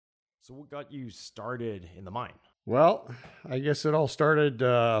So what got you started in the mine? Well, I guess it all started.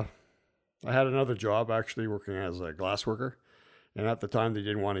 I had another job actually working as a glass worker. And at the time, they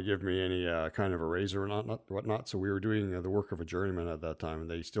didn't want to give me any kind of a raise or whatnot. So we were doing the work of a journeyman at that time, and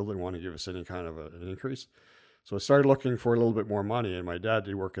they still didn't want to give us any kind of an increase. So I started looking for a little bit more money. And my dad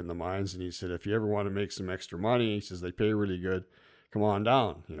did work in the mines, and he said, if you ever want to make some extra money, he says, they pay really good. Come on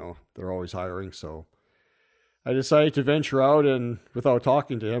down. You know, they're always hiring. So I decided to venture out, and without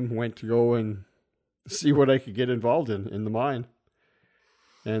talking to him, went to go and see what I could get involved in the mine.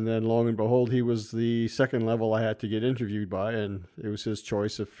 And then, lo and behold, he was the second level I had to get interviewed by, and it was his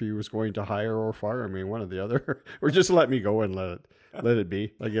choice if he was going to hire or fire me, one or the other, or just let me go and let it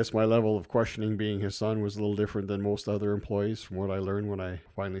be. I guess my level of questioning, being his son, was a little different than most other employees, from what I learned when I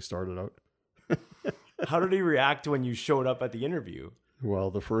finally started out. How did he react when you showed up at the interview?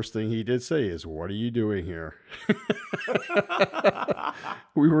 Well, the first thing he did say is, "What are you doing here?"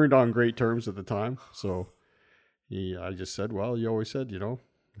 We weren't on great terms at the time, so I just said, "Well, you always said,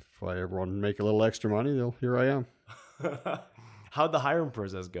 if I ever want to make a little extra money, here I am." How'd the hiring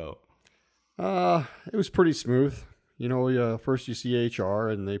process go? It was pretty smooth. First you see HR,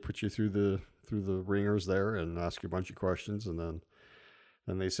 and they put you through the ringers there and ask you a bunch of questions, and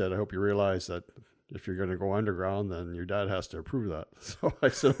then they said, "I hope you realize that if you're going to go underground, then your dad has to approve that." So I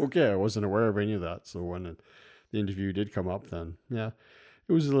said, "Okay." I wasn't aware of any of that. So when the interview did come up, then yeah,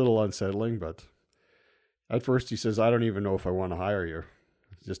 it was a little unsettling, but at first he says, "I don't even know if I want to hire you."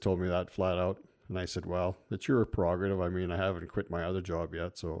 He just told me that flat out. And I said, "Well, it's your prerogative. I mean, I haven't quit my other job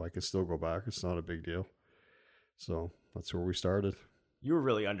yet, so I can still go back. It's not a big deal." So that's where we started. You were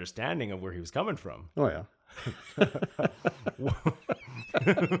really understanding of where he was coming from. Oh, yeah.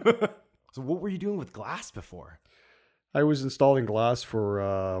 So what were you doing with glass before? I was installing glass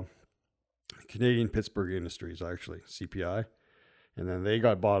for Canadian Pittsburgh Industries, actually, CPI. And then they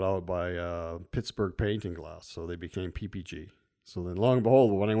got bought out by Pittsburgh Painting Glass, so they became PPG. So then, lo and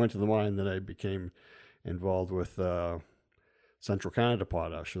behold, when I went to the mine, then I became involved with Central Canada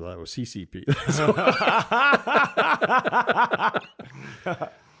Potash, so that was CCP.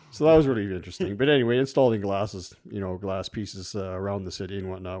 So that was really interesting. But anyway, installing glasses, glass pieces around the city and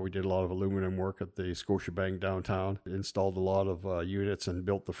whatnot. We did a lot of aluminum work at the Scotiabank downtown. Installed a lot of units and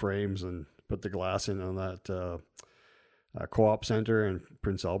built the frames and put the glass in on that co-op center in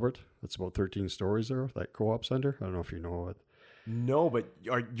Prince Albert. That's about 13 stories there, that co-op center. I don't know if you know it. No, but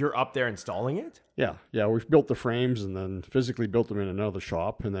you're up there installing it? Yeah. We've built the frames and then physically built them in another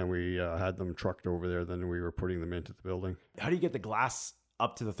shop, and then we had them trucked over there. Then we were putting them into the building. How do you get the glass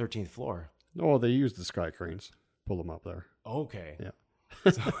up to the 13th floor? Oh, they used the sky cranes. Pull them up there. Okay.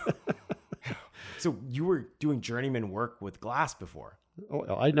 Yeah. So you were doing journeyman work with glass before?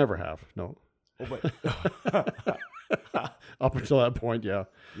 Oh, I never have. No. Oh, but Up until that point, yeah.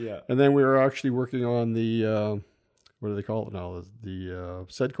 Yeah. And then we were actually working on the, what do they call it now? The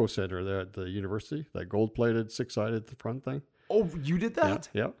Sedco Center there at the university, that gold-plated, 6-sided front thing. Oh, you did that?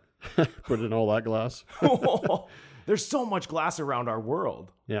 Yeah. Put in all that glass. There's so much glass around our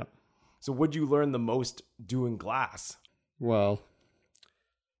world. Yeah. So what'd you learn the most doing glass? Well,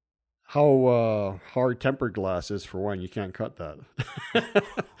 how hard tempered glass is, for one. You can't cut that.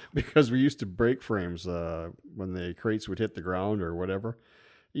 Because we used to break frames when the crates would hit the ground or whatever.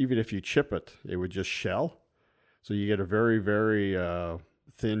 Even if you chip it, it would just shell. So you get a very, very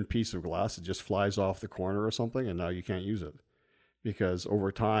thin piece of glass that just flies off the corner or something, and now you can't use it. Because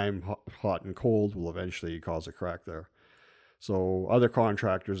over time, hot and cold will eventually cause a crack there. So other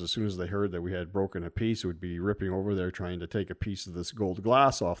contractors, as soon as they heard that we had broken a piece, would be ripping over there trying to take a piece of this gold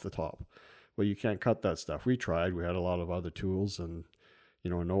glass off the top. Well, you can't cut that stuff. We tried. We had a lot of other tools and,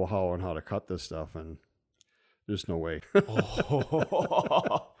 know-how on how to cut this stuff, and there's no way.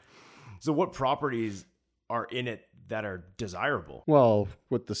 So what properties are in it that are desirable? Well,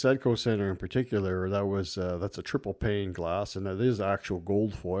 with the Sedco Center in particular, that's a triple pane glass, and that is actual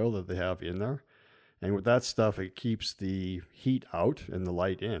gold foil that they have in there. And with that stuff, it keeps the heat out and the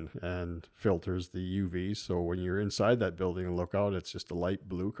light in and filters the UVs. So when you're inside that building and look out, it's just a light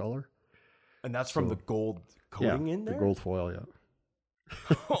blue color. And that's from the gold coating in there? The gold foil, yeah.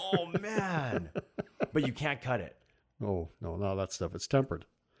 Oh, man. But you can't cut it. Oh, no, that stuff, it's tempered.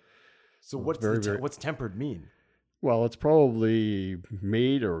 So what's tempered mean? Well, it's probably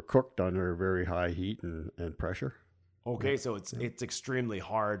made or cooked under very high heat and pressure. Okay, so it's extremely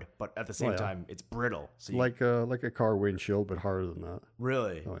hard, but at the same time, it's brittle. So like a car windshield, but harder than that.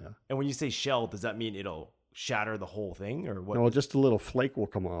 Really? Oh, yeah. And when you say shell, does that mean it'll shatter the whole thing, or what? No, just a little flake will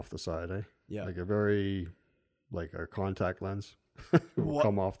come off the side, eh? Yeah. Like a contact lens will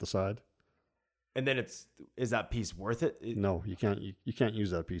come off the side. And then is that piece worth it? No, you can't. You can't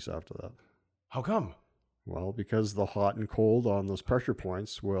use that piece after that. How come? Well, because the hot and cold on those pressure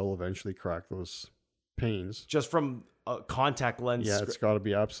points will eventually crack those panes. Just from a contact lens. Yeah, it's got to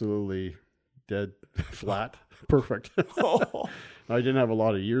be absolutely dead flat, perfect. Oh. I didn't have a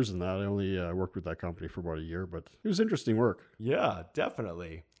lot of years in that. I only worked with that company for about a year, but it was interesting work. Yeah,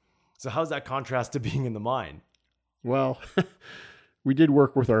 definitely. So how's that contrast to being in the mine? Well, we did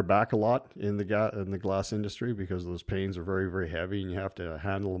work with our back a lot in the glass industry because those panes are very, very heavy and you have to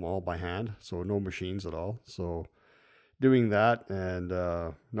handle them all by hand. So no machines at all. So doing that and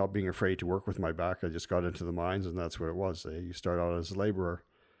not being afraid to work with my back, I just got into the mines and that's what it was. You start out as a laborer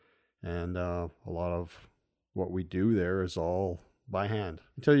and a lot of what we do there is all by hand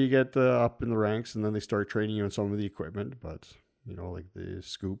until you get up in the ranks and then they start training you on some of the equipment. But, like the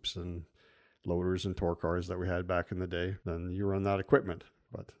scoops and loaders and torque cars that we had back in the day, then you run that equipment.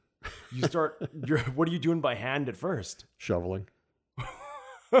 But what are you doing by hand at first? Shoveling,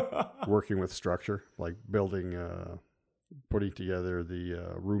 working with structure, like building, putting together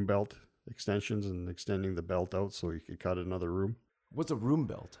the room belt extensions and extending the belt out so you could cut another room. What's a room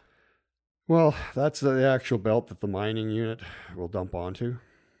belt? Well, that's the actual belt that the mining unit will dump onto.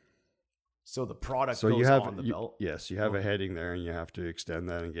 So the product goes on the belt? Yes, you have a heading there and you have to extend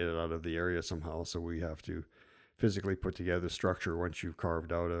that and get it out of the area somehow. So we have to physically put together structure once you've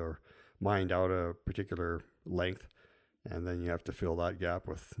carved out or mined out a particular length. And then you have to fill that gap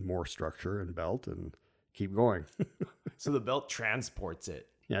with more structure and belt and keep going. So the belt transports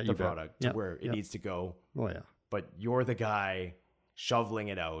the product to where it needs to go. Oh, yeah. But you're the guy shoveling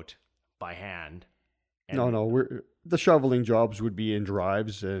it out by hand. No, the shoveling jobs would be in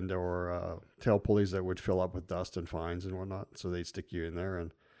drives and or tail pulleys that would fill up with dust and fines and whatnot. So they'd stick you in there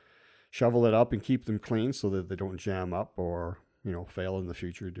and shovel it up and keep them clean so that they don't jam up or, fail in the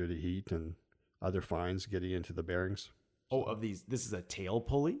future due to heat and other fines getting into the bearings. Oh, this is a tail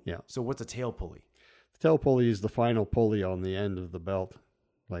pulley? Yeah. So what's a tail pulley? The tail pulley is the final pulley on the end of the belt.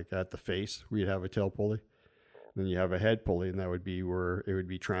 Like at the face, we'd have a tail pulley. Then you have a head pulley, and that would be where it would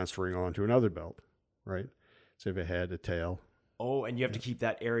be transferring onto another belt, right? So you have a head, a tail. Oh, and you have to keep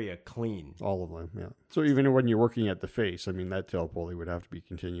that area clean. All of them, yeah. So even when you're working at the face, that tail pulley would have to be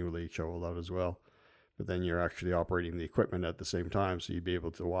continually shoveled out as well. But then you're actually operating the equipment at the same time, so you'd be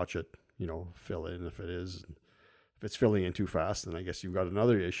able to watch it, fill in if it is. If it's filling in too fast, then I guess you've got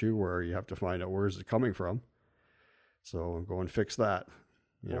another issue where you have to find out where is it coming from. So go and fix that,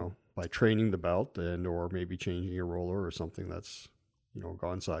 by training the belt and or maybe changing a roller or something that's,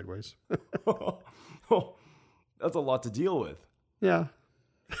 gone sideways. Oh, that's a lot to deal with. Yeah.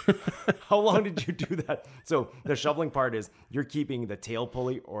 How long did you do that? So the shoveling part is you're keeping the tail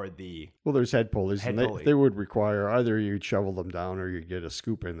pulley or the... Well, there's head pulleys. They would require either you'd shovel them down or you'd get a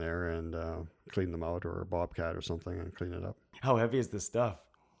scoop in there and clean them out or a bobcat or something and clean it up. How heavy is this stuff?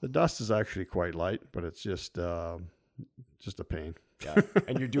 The dust is actually quite light, but it's just a pain. Yeah,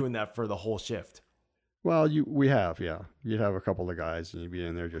 and you're doing that for the whole shift. Well, you'd have a couple of guys and you'd be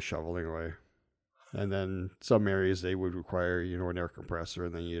in there just shoveling away. And then some areas they would require, an air compressor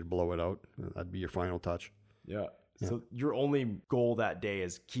and then you'd blow it out. That'd be your final touch. Yeah. So your only goal that day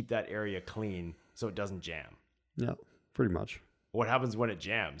is keep that area clean so it doesn't jam. Yeah, pretty much. What happens when it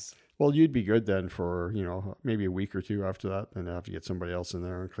jams? Well, you'd be good then for, maybe a week or two after that and have to get somebody else in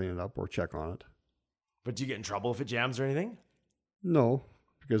there and clean it up or check on it. But do you get in trouble if it jams or anything? No,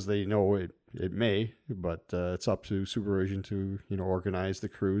 because they know it may, but it's up to supervision to, organize the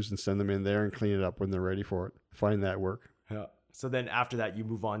crews and send them in there and clean it up when they're ready for it. Find that work. Yeah. So then after that, you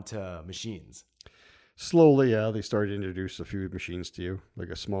move on to machines. Slowly, they started to introduce a few machines to you, like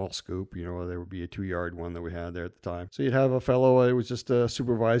a small scoop. There would be a 2-yard one that we had there at the time. So you'd have a fellow, it was just a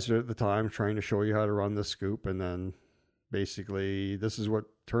supervisor at the time, trying to show you how to run the scoop. And then basically, this is what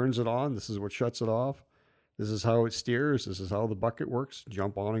turns it on. This is what shuts it off. This is how it steers. This is how the bucket works.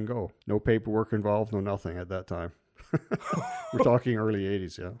 Jump on and go. No paperwork involved, no nothing at that time. We're talking early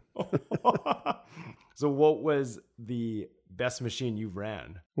 80s, yeah. So what was the best machine you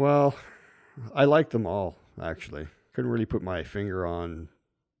ran? Well, I liked them all, actually. Couldn't really put my finger on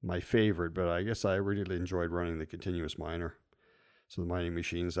my favorite, but I guess I really enjoyed running the continuous miner. So the mining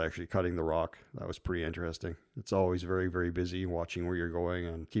machines actually cutting the rock, that was pretty interesting. It's always very, very busy watching where you're going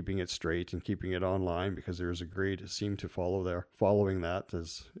and keeping it straight and keeping it online because there's a grade seam to follow there. Following that it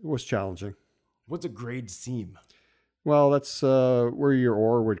was challenging. What's a grade seam? Well, that's where your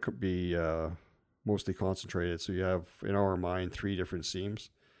ore would be mostly concentrated. So you have, in our mine, 3 different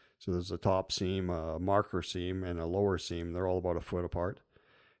seams. So there's a top seam, a marker seam, and a lower seam. They're all about a foot apart.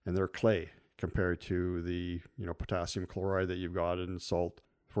 And they're clay compared to the potassium chloride that you've got in salt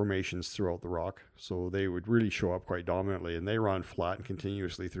formations throughout the rock. So they would really show up quite dominantly, and they run flat and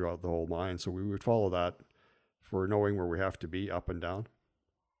continuously throughout the whole mine. So we would follow that for knowing where we have to be up and down.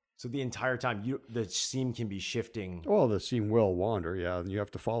 So the entire time, the seam can be shifting. Well, the seam will wander, yeah, and you have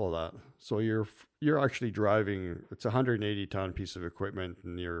to follow that. So you're actually driving. It's a 180-ton piece of equipment,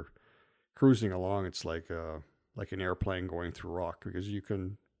 and you're cruising along. It's like an airplane going through rock, because you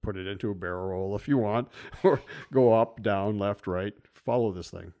can put it into a barrel roll if you want, or go up, down, left, right. Follow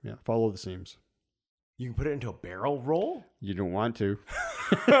this thing. Yeah, follow the seams. You can put it into a barrel roll? You don't want to.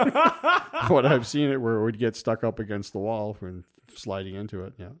 But I've seen it where it would get stuck up against the wall when sliding into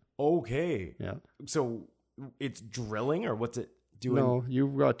it. Yeah. Okay. Yeah. So it's drilling, or what's it doing? No,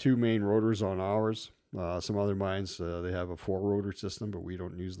 you've got two main rotors on ours. Some other mines, they have a 4-rotor system, but we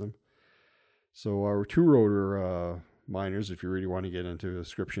don't use them. So our 2-rotor miners, if you really want to get into a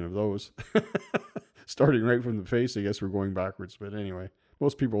description of those, starting right from the face, I guess we're going backwards. But anyway,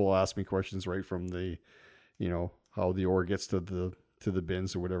 most people will ask me questions right from the, how the ore gets to the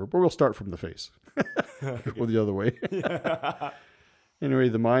bins or whatever. But we'll start from the face. Go the other way. Anyway,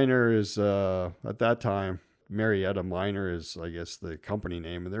 the miner is, at that time, Marietta Miner is, I guess, the company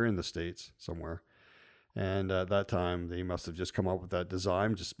name, and they're in the States somewhere. And at that time, they must have just come up with that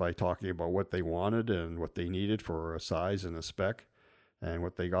design just by talking about what they wanted and what they needed for a size and a spec. And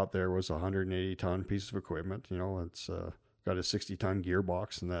what they got there was a 180-ton piece of equipment. It's got a 60-ton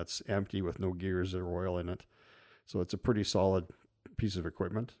gearbox, and that's empty with no gears or oil in it. So it's a pretty solid piece of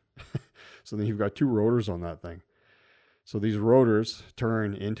equipment. So then you've got 2 rotors on that thing. So these rotors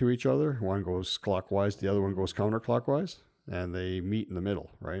turn into each other. One goes clockwise, the other one goes counterclockwise, and they meet in the middle,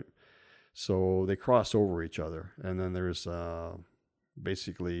 right? So they cross over each other. And then there's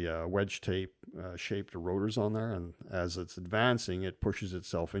basically wedge tape shaped rotors on there. And as it's advancing, it pushes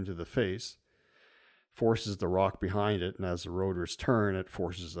itself into the face, forces the rock behind it. And as the rotors turn, it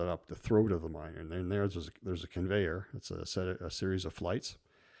forces it up the throat of the miner. And then there's a conveyor. It's a series of flights.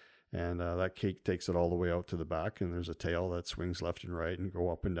 And that cake takes it all the way out to the back, and there's a tail that swings left and right and go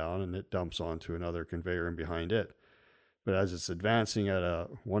up and down, and it dumps onto another conveyor and behind it. But as it's advancing at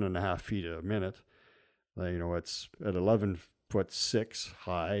 1.5 feet a minute, it's at 11'6"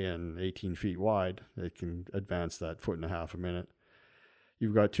 high and 18 feet wide. It can advance that 1.5 a minute.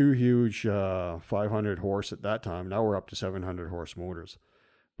 You've got 2 huge 500 horse at that time. Now we're up to 700 horse motors.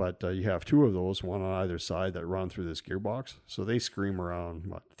 But you have 2 of those, one on either side, that run through this gearbox. So they scream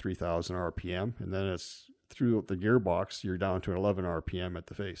around, 3,000 RPM. And then it's through the gearbox, you're down to 11 RPM at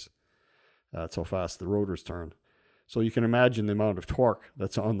the face. That's how fast the rotors turn. So you can imagine the amount of torque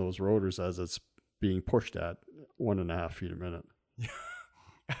that's on those rotors as it's being pushed at 1.5 feet a minute.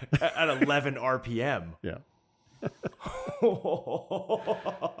 At 11 RPM. Yeah.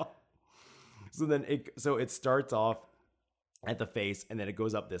 So it starts off at the face, and then it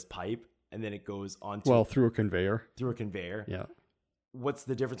goes up this pipe, and then it goes onto through a conveyor. Yeah. What's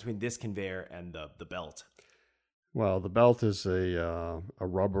the difference between this conveyor and the belt? Well, the belt is a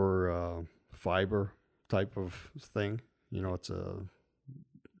rubber fiber type of thing. It's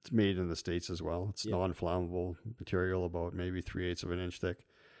made in the States as well. It's non-flammable material, about maybe 3/8 of an inch thick,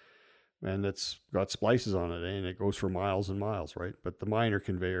 and it's got splices on it, and it goes for miles and miles, right? But the miner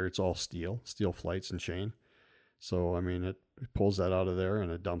conveyor, it's all steel flights and chain. So, it pulls that out of there,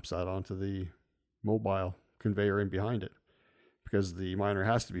 and it dumps that onto the mobile conveyor in behind it, because the miner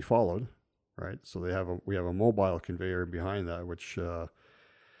has to be followed, right? So we have a mobile conveyor behind that, which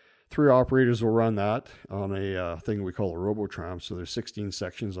 3 operators will run that on a thing we call a Robotram. So there's 16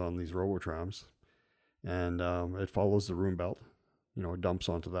 sections on these Robotrams, and it follows the room belt. It dumps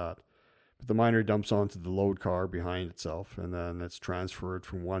onto that. But the miner dumps onto the load car behind itself, and then it's transferred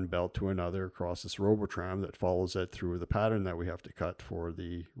from one belt to another across this Robotram that follows it through the pattern that we have to cut for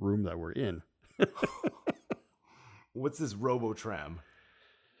the room that we're in. What's this Robotram?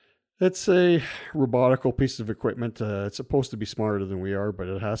 It's a robotical piece of equipment. It's supposed to be smarter than we are, but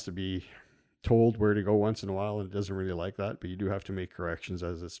it has to be told where to go once in a while, and it doesn't really like that. But you do have to make corrections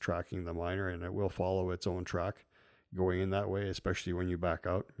as it's tracking the miner, and it will follow its own track going in that way, especially when you back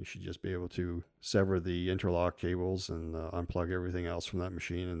out. You should just be able to sever the interlock cables and unplug everything else from that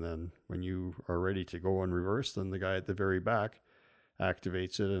machine. And then when you are ready to go in reverse, then the guy at the very back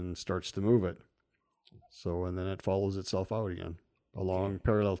activates it and starts to move it. So, and then it follows itself out again along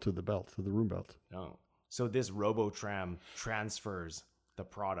parallel to the belt, to the room belt. Oh, so this Robotram transfers the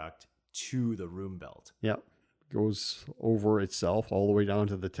product to the room belt. Yeah. Goes over itself all the way down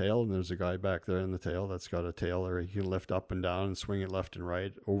to the tail, and there's a guy back there in the tail that's got a tail there. He can lift up and down and swing it left and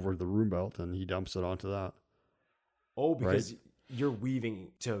right over the room belt, and he dumps it onto that. Oh, because you're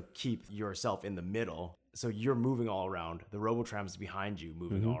weaving to keep yourself in the middle. So you're moving all around. The Robotram's behind you,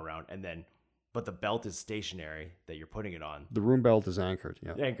 moving all around, but the belt is stationary that you're putting it on. The room belt is anchored.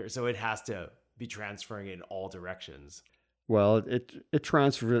 Yeah. Anchor, so it has to be transferring in all directions. Well, it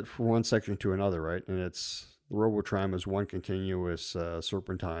transfers it from one section to another, right? And the Robotram is one continuous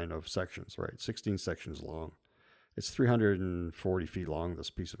serpentine of sections, right? 16 sections long. It's 340 feet long, this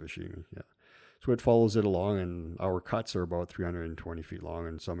piece of machinery. Yeah. So it follows it along, and our cuts are about 320 feet long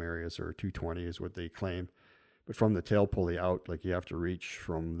in some areas, or 220 is what they claim. But from the tail pulley out, like you have to reach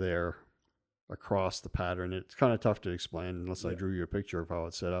from there across the pattern. It's kind of tough to explain unless I drew you a picture of how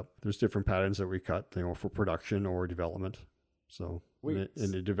it's set up. There's different patterns that we cut, for production or development. So in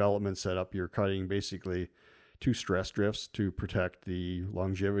the development setup, you're cutting basically 2 stress drifts to protect the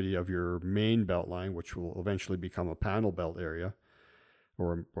longevity of your main belt line, which will eventually become a panel belt area,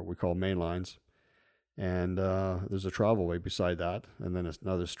 or what we call main lines. And there's a travel way beside that, and then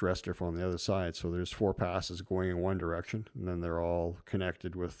another stress drift on the other side. So there's 4 passes going in one direction, and then they're all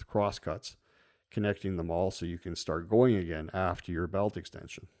connected with cross cuts, connecting them all so you can start going again after your belt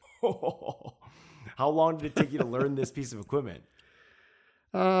extension. How long did it take you to learn this piece of equipment?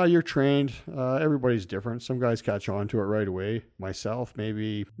 You're trained. Everybody's different. Some guys catch on to it right away. Myself,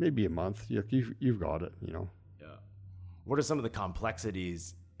 maybe a month. You've got it, Yeah. What are some of the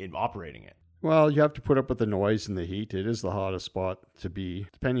complexities in operating it? Well, you have to put up with the noise and the heat. It is the hottest spot to be,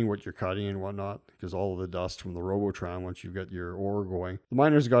 depending what you're cutting and whatnot, because all of the dust from the Robotram, once you get your ore going. The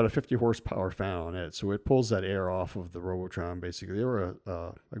miner's got a 50 horsepower fan on it, so it pulls that air off of the Robotram, basically. They're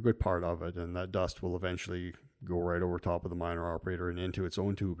a good part of it, and that dust will eventually go right over top of the miner operator and into its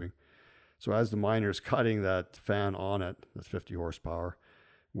own tubing. So as the miner's cutting, that fan on it, that's 50 horsepower,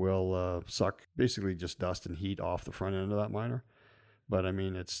 will suck basically just dust and heat off the front end of that miner. But I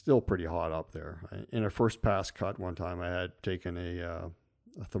mean, it's still pretty hot up there. In a first pass cut one time, I had taken a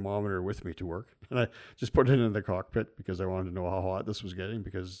thermometer with me to work, and I just put it in the cockpit because I wanted to know how hot this was getting,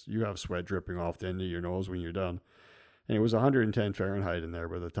 because you have sweat dripping off the end of your nose when you're done. And it was 110 Fahrenheit in there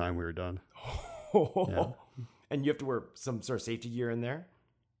by the time we were done. Yeah. And you have to wear some sort of safety gear in there?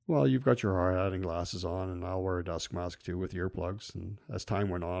 Well, you've got your hard hat and glasses on, and I'll wear a dust mask too with earplugs. And as time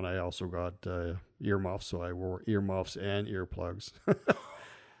went on, I also got earmuffs, so I wore earmuffs and earplugs.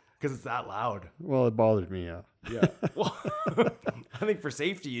 Because it's that loud. Well, it bothered me, yeah. Yeah. Well, I think for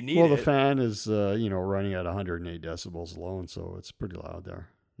safety, you need it. Well, the fan is, running at 108 decibels alone, so it's pretty loud there.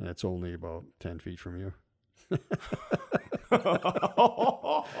 And it's only about 10 feet from you.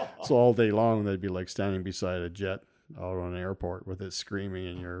 So all day long, they'd be like standing beside a jet out on an airport with it screaming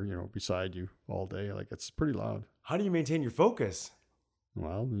and you're, beside you all day. Like, it's pretty loud. How do you maintain your focus?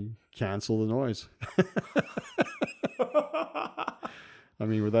 Well, you cancel the noise. I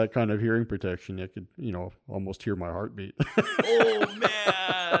mean, with that kind of hearing protection, you could, almost hear my heartbeat. Oh,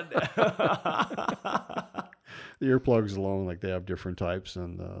 man. The earplugs alone, like, they have different types,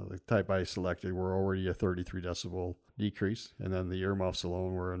 and the type I selected were already a 33 decibel decrease, and then the earmuffs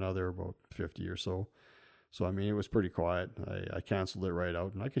alone were another about 50 or so. So, I mean, it was pretty quiet. I canceled it right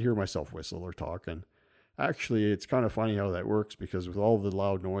out, and I could hear myself whistle or talk. And actually, it's kind of funny how that works, because with all the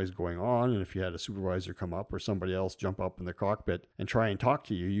loud noise going on, and if you had a supervisor come up or somebody else jump up in the cockpit and try and talk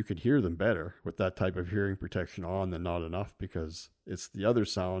to you, you could hear them better with that type of hearing protection on than not enough, because it's the other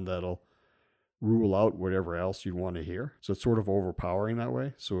sound that'll rule out whatever else you'd want to hear. So it's sort of overpowering that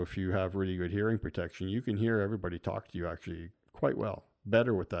way. So if you have really good hearing protection, you can hear everybody talk to you actually quite well.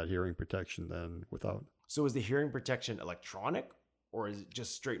 Better with that hearing protection than without. So is the hearing protection electronic, or is it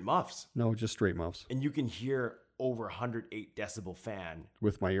just straight muffs? No, just straight muffs. And you can hear over 108 decibel fan.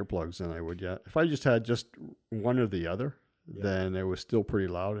 With my earplugs, then I would, yeah. If I just had just one or the other, then it was still pretty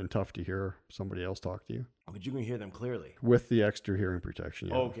loud and tough to hear somebody else talk to you. But you can hear them clearly. With the extra hearing protection,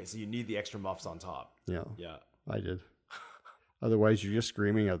 yeah. Oh, okay, so you need the extra muffs on top. Yeah. Yeah. I did. Otherwise, you're just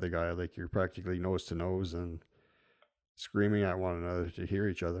screaming at the guy, like you're practically nose to nose and screaming at one another to hear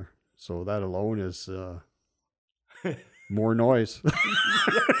each other. So that alone is more noise.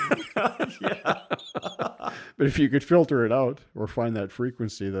 Yeah. But if you could filter it out or find that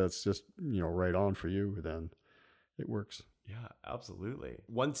frequency that's just, right on for you, then it works. Yeah, absolutely.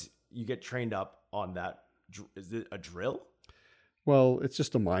 Once you get trained up on that, is it a drill? Well, it's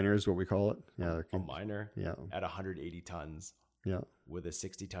just a miner is what we call it. Yeah. A miner? Yeah. At 180 tons. Yeah. With a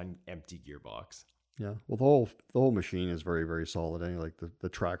 60-ton empty gearbox. Yeah. Well, the whole machine is very, very solid. Like the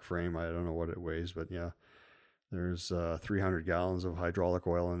track frame, I don't know what it weighs, but yeah. There's 300 gallons of hydraulic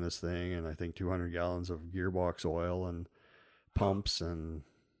oil in this thing, and I think 200 gallons of gearbox oil and pumps and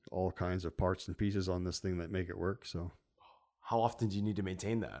all kinds of parts and pieces on this thing that make it work. So, how often do you need to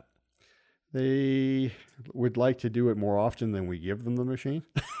maintain that? They would like to do it more often than we give them the machine.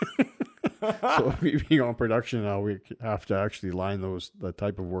 So being on production now, we have to actually line the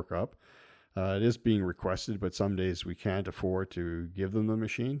type of work up. It is being requested, but some days we can't afford to give them the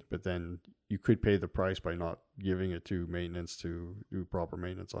machine. But then you could pay the price by not giving it to maintenance to do proper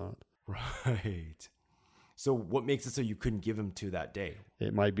maintenance on it. Right. So what makes it so you couldn't give them to that day?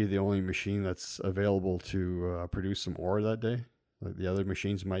 It might be the only machine that's available to produce some ore that day. Like the other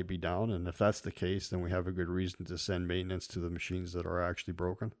machines might be down. And if that's the case, then we have a good reason to send maintenance to the machines that are actually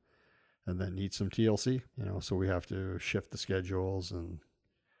broken and that need some TLC. So we have to shift the schedules, and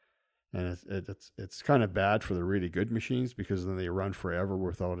it's kind of bad for the really good machines because then they run forever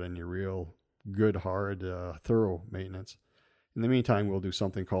without any real good, hard, thorough maintenance. In the meantime, we'll do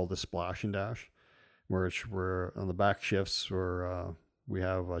something called the splash and dash, which we're on the back shifts where we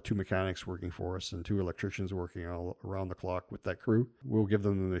have 2 mechanics working for us and 2 electricians working all around the clock with that crew. We'll give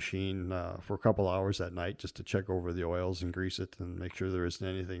them the machine for a couple hours at night just to check over the oils and grease it and make sure there isn't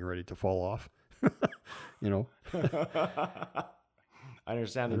anything ready to fall off. I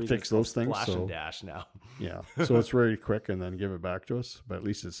understand the and reason fix those things. Splash and dash now. Yeah. So it's very quick and then give it back to us. But at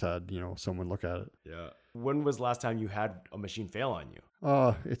least it's had, someone look at it. Yeah. When was the last time you had a machine fail on you?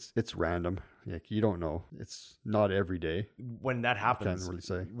 It's random. Like, you don't know. It's not every day. When that happens, Can't really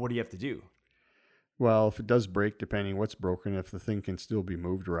say. What do you have to do? Well, if it does break, depending what's broken, if the thing can still be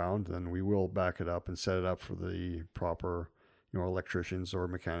moved around, then we will back it up and set it up for the proper, electricians or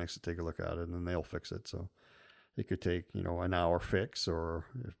mechanics to take a look at it, and then they'll fix it. So it could take, an hour fix, or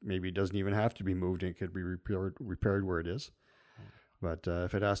maybe it doesn't even have to be moved and it could be repaired where it is. But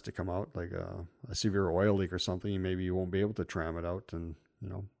if it has to come out, like a severe oil leak or something, maybe you won't be able to tram it out. And,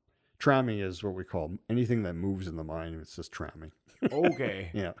 tramming is what we call anything that moves in the mine. It's just tramming.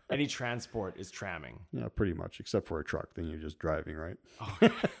 Okay. Yeah. Any transport is tramming. Yeah, pretty much, except for a truck. Then you're just driving, right?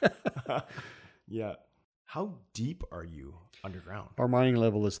 Okay. Yeah. How deep are you underground? Our mining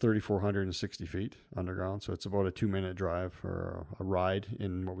level is 3,460 feet underground. So it's about a 2-minute drive or a ride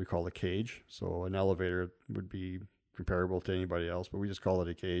in what we call a cage. So an elevator would be comparable to anybody else, but we just call it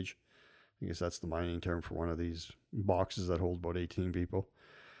a cage. I guess that's the mining term for one of these boxes that hold about 18 people.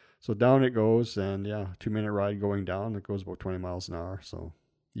 So down it goes, and 2-minute ride going down. It goes about 20 miles an hour. So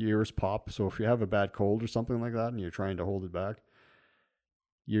your ears pop. So if you have a bad cold or something like that and you're trying to hold it back,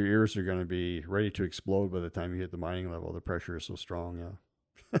 your ears are going to be ready to explode by the time you hit the mining level. The pressure is so strong.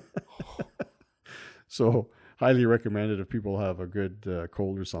 Yeah. So highly recommended if people have a good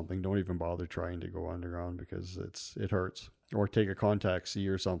cold or something. Don't even bother trying to go underground because it hurts. Or take a contact C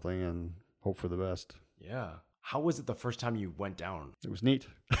or something and hope for the best. Yeah. How was it the first time you went down? It was neat.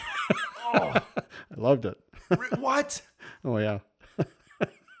 Oh, I loved it. What? Oh, yeah.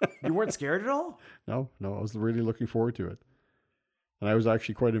 You weren't scared at all? No, I was really looking forward to it. And I was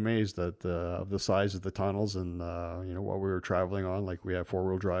actually quite amazed at of the size of the tunnels and, what we were traveling on. Like, we have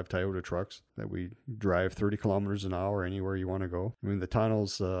 4-wheel drive Toyota trucks that we drive 30 kilometers an hour anywhere you want to go. I mean, the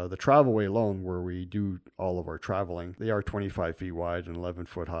tunnels, the travelway alone where we do all of our traveling, they are 25 feet wide and 11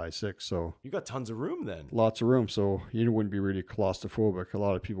 foot high, 6. So You got tons of room then. lots of room. So you wouldn't be really claustrophobic. A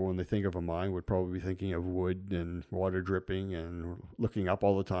lot of people, when they think of a mine, would probably be thinking of wood and water dripping and looking up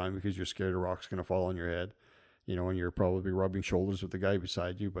all the time because you're scared a rock's going to fall on your head. And you're probably rubbing shoulders with the guy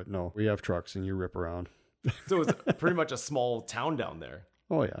beside you. But no, we have trucks and you rip around. So it's pretty much a small town down there.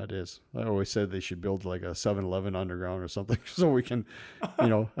 Oh, yeah, it is. I always said they should build like a 7-Eleven underground or something so we can,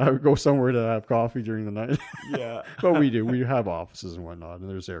 I would go somewhere to have coffee during the night. Yeah. But we do. We have offices and whatnot. And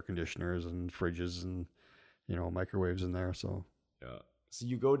there's air conditioners and fridges and, microwaves in there. So, Yeah. So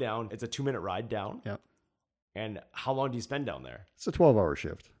you go down. It's a 2-minute ride down. yeah, And how long do you spend down there? it's a 12-hour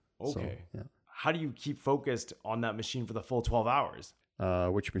shift. Okay. So, yeah. How do you keep focused on that machine for the full 12 hours?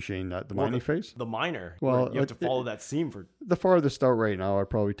 Which machine? The mining phase? The miner. Well, Well, you have to follow that seam for... The farthest out right now, it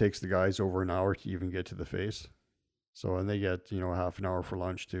probably takes the guys over an hour to even get to the face. So, and they get, half an hour for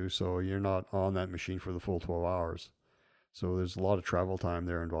lunch too. So you're not on that machine for the full 12 hours. So there's a lot of travel time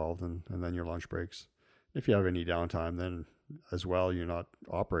there involved and then your lunch breaks. If you have any downtime, then as well, you're not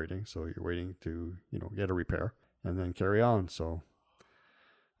operating. So you're waiting to, get a repair and then carry on. So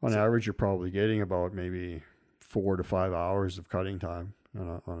on average, you're probably getting about maybe 4 to 5 hours of cutting time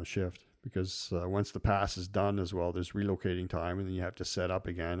on a shift because once the pass is done as well, there's relocating time and then you have to set up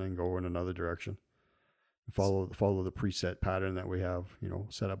again and go in another direction. Follow the preset pattern that we have,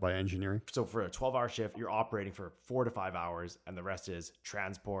 set up by engineering. So for a 12-hour shift, you're operating for 4 to 5 hours and the rest is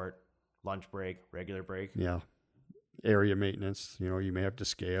transport, lunch break, regular break. Yeah. Area maintenance, you may have to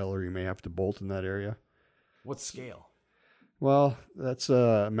scale or you may have to bolt in that area. What's scale? Well, that's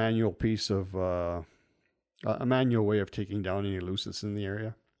a manual piece of a manual way of taking down any loose that's in the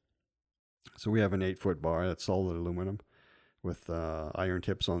area. So we have an 8-foot bar that's solid aluminum with iron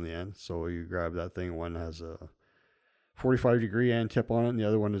tips on the end. So you grab that thing. One has a 45-degree end tip on it, and the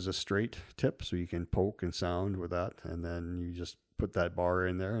other one is a straight tip, so you can poke and sound with that. And then you just put that bar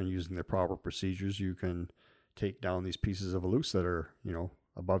in there, and using the proper procedures, you can take down these pieces of loose that are,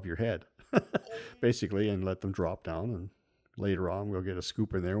 above your head, basically, and let them drop down. And later on, we'll get a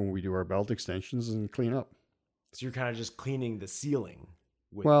scoop in there when we do our belt extensions and clean up. So you're kind of just cleaning the ceiling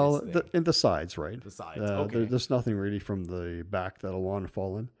with in the sides, right? The sides, okay. There's nothing really from the back that'll want to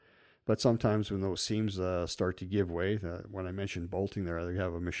fall in. But sometimes when those seams start to give way, when I mentioned bolting there, they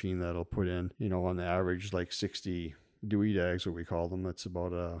have a machine that'll put in, on the average, like 60 Dewey dags, what we call them. It's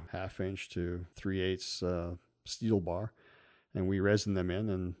about a 1/2 inch to 3/8 steel bar. And we resin them in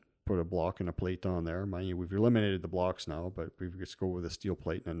and put a block and a plate on there. Mind you, we've eliminated the blocks now, but we just go with a steel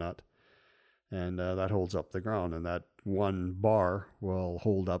plate and a nut. And that holds up the ground. And that one bar will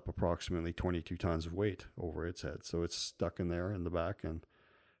hold up approximately 22 tons of weight over its head. So it's stuck in there in the back and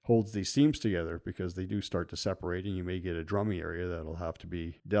holds these seams together, because they do start to separate, and you may get a drummy area that'll have to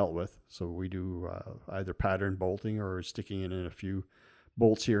be dealt with. So we do either pattern bolting or sticking in a few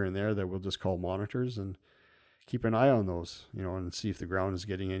bolts here and there that we'll just call monitors, and keep an eye on those, and see if the ground is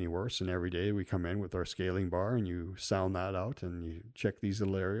getting any worse. And every day we come in with our scaling bar and you sound that out and you check these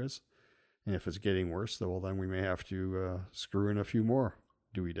little areas. And if it's getting worse, well, then we may have to screw in a few more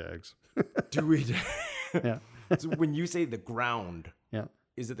Dewey dags. Dewey dags. Yeah. So when you say the ground, yeah,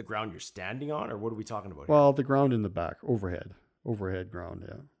 is it the ground you're standing on, or what are we talking about here? Well, the ground in the back, overhead ground,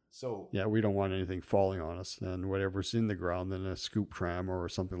 yeah. So yeah, we don't want anything falling on us, and whatever's in the ground, then a scoop tram or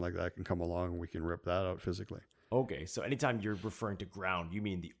something like that can come along and we can rip that out physically. Okay, so anytime you're referring to ground, you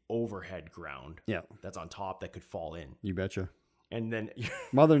mean the overhead ground. Yeah. That's on top that could fall in. You betcha. And then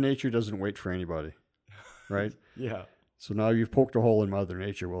Mother Nature doesn't wait for anybody, right? Yeah. So now you've poked a hole in Mother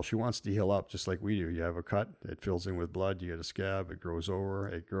Nature. Well, she wants to heal up just like we do. You have a cut, it fills in with blood, you get a scab, it grows over,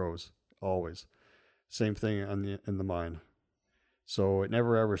 it grows, always. Same thing in the mine. So it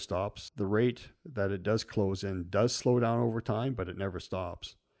never ever stops. The rate that it does close in does slow down over time, but it never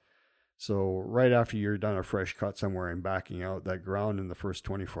stops. So right after you're done a fresh cut somewhere and backing out, that ground in the first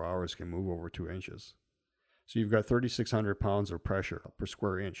 24 hours can move over 2 inches. So you've got 3,600 pounds of pressure per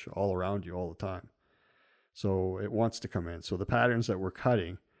square inch all around you all the time. So it wants to come in. So the patterns that we're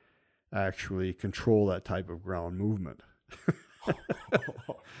cutting actually control that type of ground movement.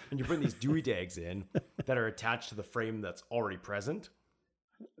 And you're putting these Dewey dags in that are attached to the frame that's already present?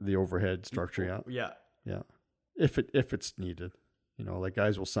 The overhead structure, yeah. Yeah. Yeah. If it's needed. Like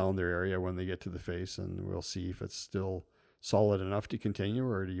guys will sound their area when they get to the face, and we'll see if it's still solid enough to continue,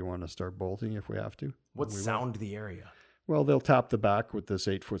 or do you want to start bolting if we have to? What sound the area? Well, they'll tap the back with this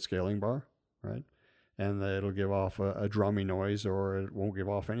 8-foot scaling bar, right? And it'll give off a drummy noise, or it won't give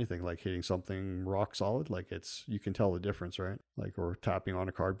off anything, like hitting something rock solid. Like you can tell the difference, right? Like, or tapping on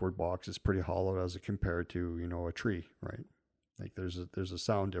a cardboard box, it's pretty hollow as compared to, a tree, right? Like there's a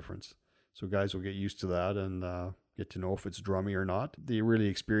sound difference. So guys will get used to that and get to know if it's drummy or not. The really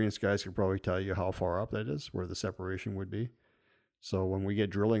experienced guys can probably tell you how far up that is, where the separation would be. So when we get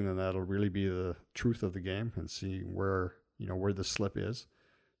drilling, then that'll really be the truth of the game, and see where the slip is.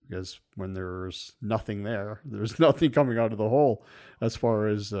 Because when there's nothing there, there's nothing coming out of the hole as far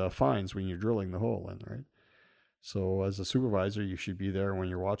as fines when you're drilling the hole in, right? So as a supervisor, you should be there when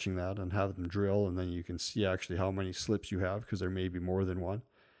you're watching that and have them drill, and then you can see actually how many slips you have, because there may be more than one.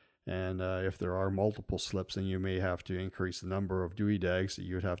 And if there are multiple slips, then you may have to increase the number of Dewey dags that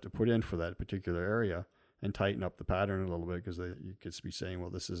you would have to put in for that particular area and tighten up the pattern a little bit, because you could be saying,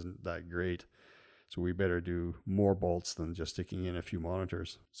 well, this isn't that great. So we better do more bolts than just sticking in a few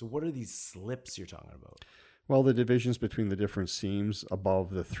monitors. So what are these slips you're talking about? Well, the divisions between the different seams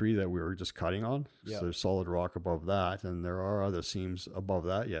above the 3 that we were just cutting on. Yeah. So there's solid rock above that, and there are other seams above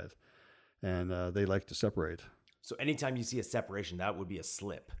that yet. And they like to separate. So anytime you see a separation, that would be a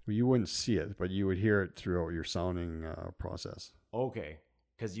slip. Well, you wouldn't see it, but you would hear it throughout your sounding process. Okay,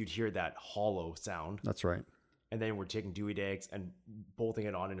 because you'd hear that hollow sound. That's right. And then we're taking Dewey dags and bolting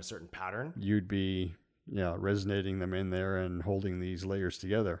it on in a certain pattern. You'd be resonating them in there and holding these layers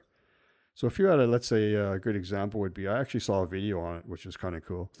together. So if you had let's say a good example would be, I actually saw a video on it, which is kind of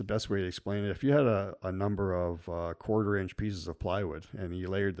cool. The best way to explain it, if you had a number of 1/4 inch pieces of plywood and you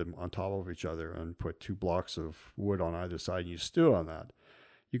layered them on top of each other and put 2 blocks of wood on either side and you stood on that,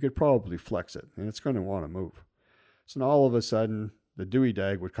 you could probably flex it, and it's going to want to move. So now all of a sudden, the Dewey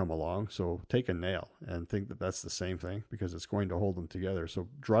dag would come along. So take a nail and think that that's the same thing, because it's going to hold them together. So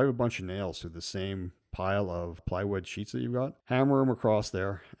drive a bunch of nails through the same pile of plywood sheets that you've got, hammer them across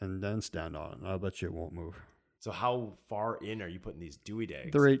there, and then stand on it. And I'll bet you it won't move. So how far in are you putting these Dewey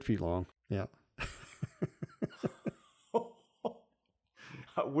dags? They're 8 feet long. Yeah.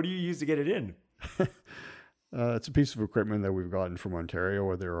 What do you use to get it in? It's a piece of equipment that we've gotten from Ontario,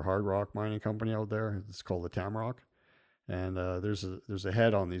 where they're a hard rock mining company out there. It's called the Tamrock. And there's a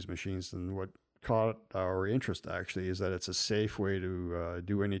head on these machines. And what caught our interest actually is that it's a safe way to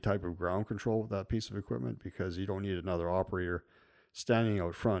do any type of ground control with that piece of equipment, because you don't need another operator standing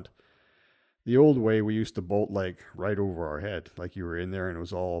out front. The old way, we used to bolt like right over our head, like you were in there, and it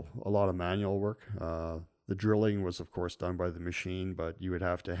was all a lot of manual work. The drilling was, of course, done by the machine, but you would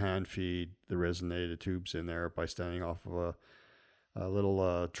have to hand feed the resonated tubes in there by standing off of a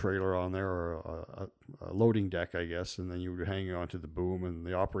little trailer on there, or a loading deck, I guess, and then you would hang onto the boom, and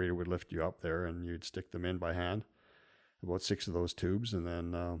the operator would lift you up there, and you'd stick them in by hand, about 6 of those tubes, and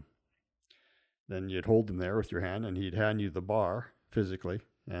then you'd hold them there with your hand, and he'd hand you the bar physically,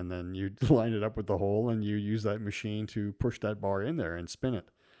 and then you'd line it up with the hole, and you use that machine to push that bar in there and spin it.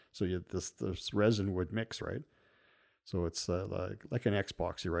 So this resin would mix, right? So it's like an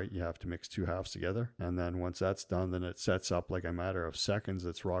Xboxy, right? You have to mix 2 halves together, and then once that's done, then it sets up like a matter of seconds.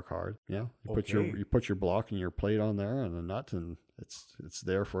 It's rock hard. Yeah, you put your block and your plate on there and a nut, and it's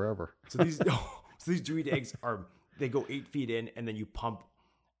there forever. So these Dewey dags they go 8 feet in, and then you pump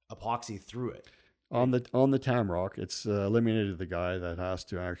epoxy through it. On the Tamrock, it's eliminated the guy that has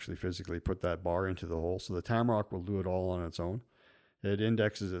to actually physically put that bar into the hole. So the Tamrock will do it all on its own. It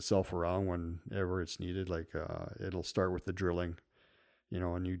indexes itself around whenever it's needed. Like it'll start with the drilling,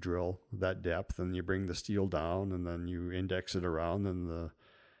 and you drill that depth, and you bring the steel down, and then you index it around, and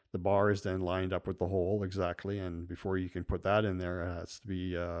the bar is then lined up with the hole exactly. And before you can put that in there, it has to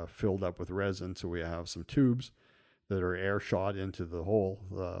be filled up with resin. So we have some tubes that are air shot into the hole,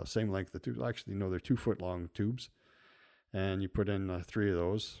 same length of tubes. Actually, no, they're 2 foot long tubes. And you put in 3 of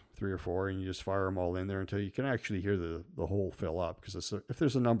those, 3 or 4, and you just fire them all in there until you can actually hear the hole fill up. Because if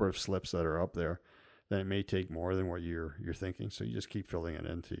there's a number of slips that are up there, then it may take more than what you're thinking. So you just keep filling it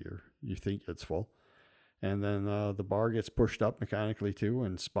until you think it's full. And then the bar gets pushed up mechanically too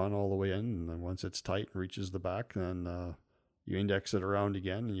and spun all the way in. And then once it's tight and reaches the back, then you index it around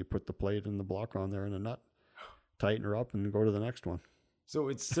again, and you put the plate and the block on there and a nut. Tighten her up and go to the next one. So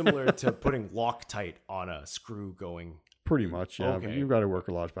it's similar to putting Loctite on a screw going. Pretty much, yeah. Okay. But you've got to work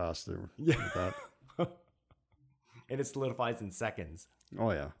a lot faster with that. And it solidifies in seconds. Oh,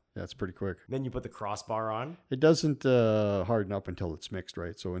 yeah. That's pretty quick. Then you put the crossbar on. It doesn't harden up until it's mixed,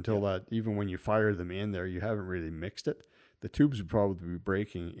 right? So until that, even when you fire them in there, you haven't really mixed it. The tubes would probably be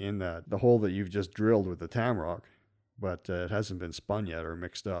breaking in the hole that you've just drilled with the Tamrock, but it hasn't been spun yet or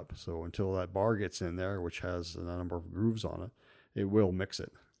mixed up. So until that bar gets in there, which has a number of grooves on it, it will mix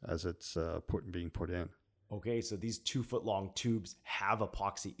it as it's being put in. Okay, so these 2 foot long tubes have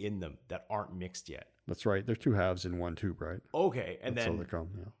epoxy in them that aren't mixed yet. That's right. They're 2 halves in one tube, right? Okay, and that's then how they come,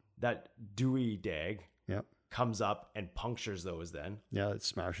 yeah. That Dewey dag comes up and punctures those then. Yeah, it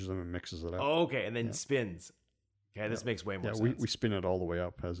smashes them and mixes it up. Okay, and then spins. Okay, this makes way more sense. We spin it all the way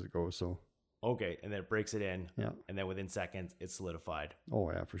up as it goes, so... Okay, and then it breaks it in. Yeah. And then within seconds, it's solidified. Oh,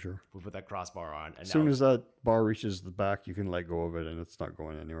 yeah, for sure. We put that crossbar on. And as soon as that bar reaches the back, you can let go of it, and it's not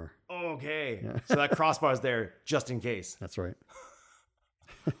going anywhere. Okay. Yeah. So that crossbar is there just in case. That's right.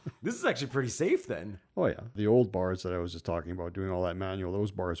 This is actually pretty safe then. Oh, yeah. The old bars that I was just talking about, doing all that manual,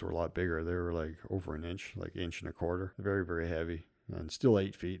 those bars were a lot bigger. They were like over an inch, like 1.25 inches. Very, very heavy. And still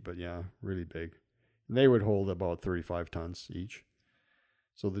 8 feet, but yeah, really big. And they would hold about 35 tons each.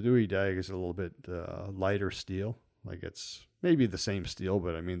 So the Dewey dag is a little bit lighter steel. Like it's maybe the same steel,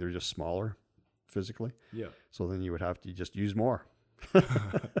 but I mean, they're just smaller physically. Yeah. So then you would have to just use more.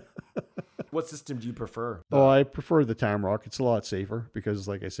 What system do you prefer? Oh, I prefer the Tamrock. It's a lot safer because,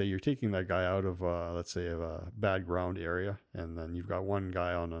 like I say, you're taking that guy out of, let's say, a bad ground area, and then you've got one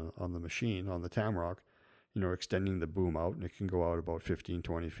guy on the machine, on the Tamrock, extending the boom out, and it can go out about 15,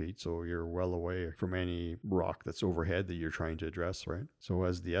 20 feet. So you're well away from any rock that's overhead that you're trying to address, right? So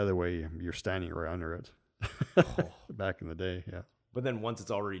as the other way, you're standing right under it. Back in the day, yeah. But then once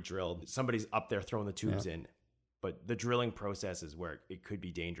it's already drilled, somebody's up there throwing the tubes in. But the drilling process is where it could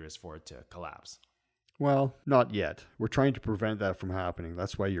be dangerous for it to collapse. Well, not yet. We're trying to prevent that from happening.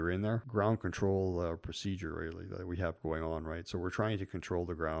 That's why you're in there. Ground control procedure, really, that we have going on, right? So we're trying to control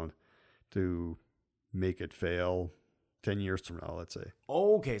the ground to make it fail 10 years from now, let's say.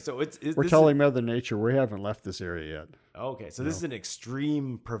 Okay, so we're telling Mother Nature we haven't left this area yet. Okay, so this is an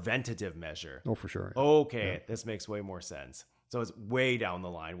extreme preventative measure. Oh, for sure. Okay, this makes way more sense. So it's way down the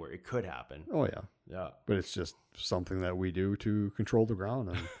line where it could happen. Oh, yeah. Yeah. But it's just something that we do to control the ground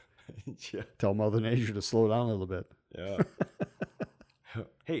and tell Mother Nature to slow down a little bit. Yeah.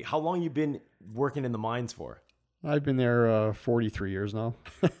 Hey, how long you been working in the mines for? I've been there 43 years now.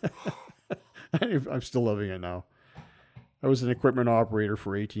 I'm still loving it now. I was an equipment operator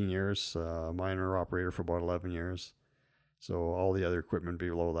for 18 years, miner operator for about 11 years. So all the other equipment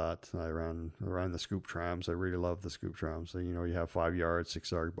below that, I ran the scoop trams. I really love the scoop trams. So, you have 5 yard,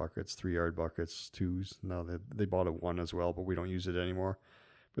 6 yard buckets, 3 yard buckets, 2s. Now they bought a 1 as well, but we don't use it anymore.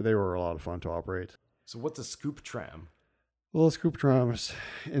 But they were a lot of fun to operate. So what's a scoop tram? Well, a scoop tram is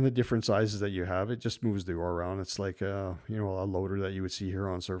in the different sizes that you have. It just moves the ore around. It's like a loader that you would see here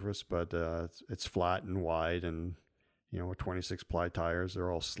on surface, but it's flat and wide, and with 26 ply tires.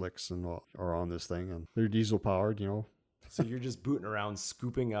 They're all slicks and are on this thing, and they're diesel powered. So you're just booting around,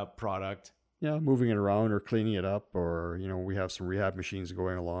 scooping up product. Yeah, moving it around or cleaning it up, or we have some rehab machines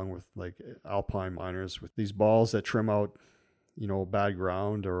going along with like Alpine miners with these balls that trim out bad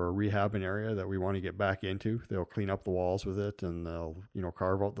ground or a rehabbing area that we want to get back into. They'll clean up the walls with it, and they'll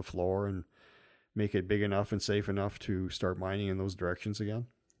carve out the floor and make it big enough and safe enough to start mining in those directions again.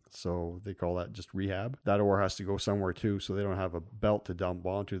 So they call that just rehab. That ore has to go somewhere too, so they don't have a belt to dump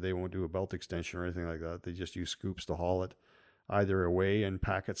onto. They won't do a belt extension or anything like that. They just use scoops to haul it either away and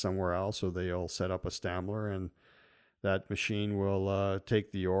pack it somewhere else, or they'll set up a Stammler, and that machine will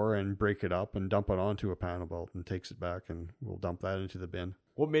take the ore and break it up and dump it onto a panel belt and takes it back, and we'll dump that into the bin.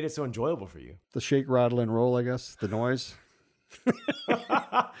 What made it so enjoyable for you? The shake, rattle, and roll, I guess. The noise.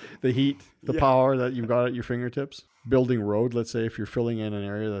 The heat, the power that you've got at your fingertips. Building road, let's say if you're filling in an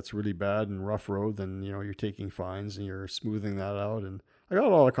area that's really bad and rough road, then you're taking fines and you're smoothing that out. And I got a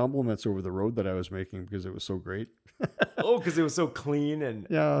lot of compliments over the road that I was making because it was so great. Oh, because it was so clean and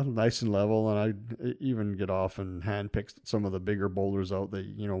nice and level. And I even get off and hand pick some of the bigger boulders out that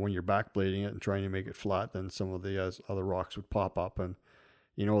when you're backblading it and trying to make it flat, then some of the other rocks would pop up, and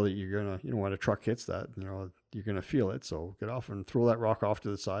that you're gonna when a truck hits that, you're gonna feel it. So get off and throw that rock off to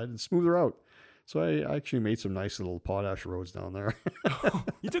the side and smooth her out. So I actually made some nice little potash roads down there.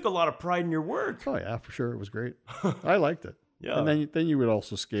 You took a lot of pride in your work. Oh yeah, for sure. It was great. I liked it. Yeah. And then you would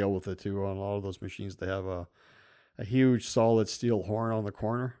also scale with it too. On a lot of those machines, they have a huge solid steel horn on the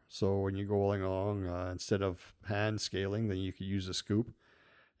corner. So when you go along, instead of hand scaling, then you could use a scoop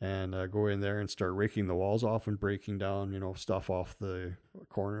and go in there and start raking the walls off and breaking down, stuff off the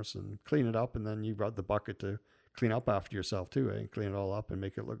corners and clean it up. And then you've got the bucket to clean up after yourself too, and clean it all up and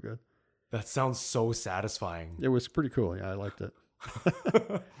make it look good. That sounds so satisfying. It was pretty cool. Yeah, I liked it.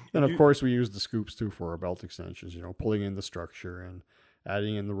 And of course, we used the scoops too for our belt extensions, pulling in the structure and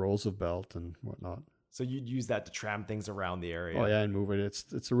adding in the rolls of belt and whatnot. So you'd use that to tram things around the area. Oh yeah, and move it.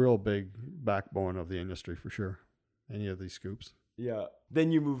 It's a real big backbone of the industry for sure. Any of these scoops. Yeah.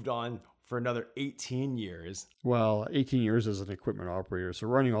 Then you moved on for another 18 years. Well, 18 years as an equipment operator. So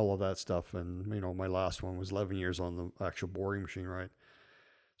running all of that stuff. And, my last one was 11 years on the actual boring machine, right?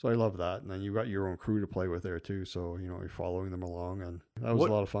 So I love that. And then you got your own crew to play with there too. So, you're following them along, and that was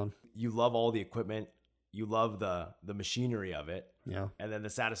a lot of fun. You love all the equipment. You love the machinery of it. Yeah. And then the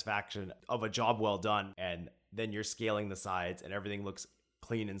satisfaction of a job well done. And then you're scaling the sides and everything looks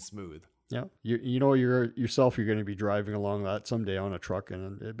clean and smooth. Yeah. You're going to be driving along that someday on a truck,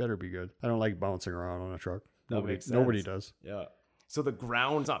 and it better be good. I don't like bouncing around on a truck. Nobody does. Yeah. So the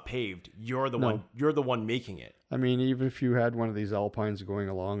ground's not paved. You're the one making it. I mean, even if you had one of these Alpines going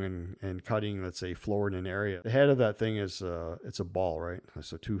along and cutting, let's say, floor in an area, the head of that thing is it's a ball, right?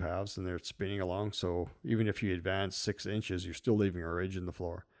 So 2 halves, and they're spinning along. So even if you advance 6 inches, you're still leaving a ridge in the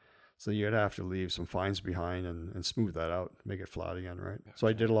floor. So you'd have to leave some fines behind and smooth that out, make it flat again, right? So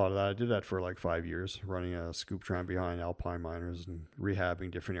I did a lot of that. I did that for like 5 years, running a scoop tram behind Alpine miners and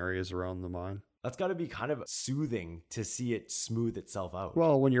rehabbing different areas around the mine. That's got to be kind of soothing to see it smooth itself out.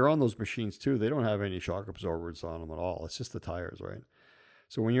 Well, when you're on those machines too, they don't have any shock absorbers on them at all. It's just the tires, right?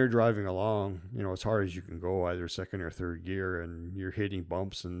 So when you're driving along, as hard as you can go, either second or third gear, and you're hitting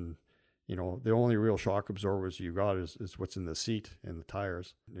bumps, and the only real shock absorbers you got is what's in the seat and the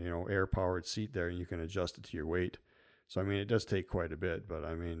tires, air powered seat there, and you can adjust it to your weight. So, I mean, it does take quite a bit, but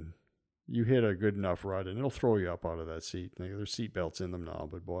I mean, you hit a good enough rut and it'll throw you up out of that seat. There's seat belts in them now,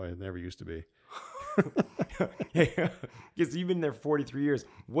 but boy, it never used to be. Because you've been there 43 years.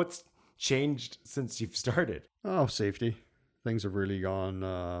 What's changed since you've started? Oh, safety. Things have really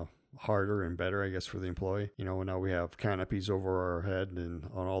gone harder and better, I guess, for the employee. Now we have canopies over our head and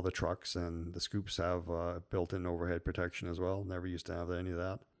on all the trucks, and the scoops have built-in overhead protection as well. Never used to have any of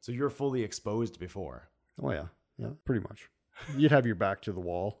that. So you're fully exposed before? Oh yeah, pretty much. You'd have your back to the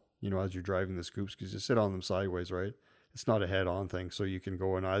wall, as you're driving the scoops, because you sit on them sideways, right? It's not a head-on thing, so you can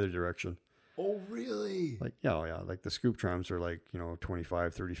go in either direction. Oh, really? Like, yeah, like the scoop trams are like,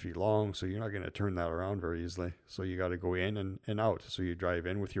 25, 30 feet long. So you're not going to turn that around very easily. So you got to go in and out. So you drive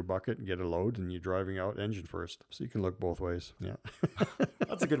in with your bucket and get a load, and you're driving out engine first. So you can look both ways. Yeah.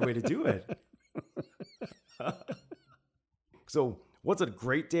 That's a good way to do it. So what's a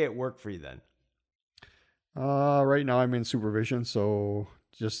great day at work for you then? Right now I'm in supervision. So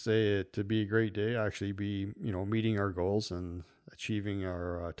just say it to be a great day, actually be, meeting our goals and achieving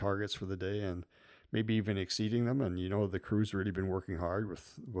our targets for the day, and maybe even exceeding them. And, the crew's really been working hard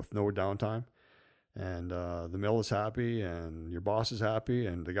with no downtime, and the mill is happy, and your boss is happy,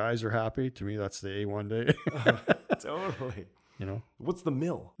 and the guys are happy. To me, that's the A1 day. Totally. What's the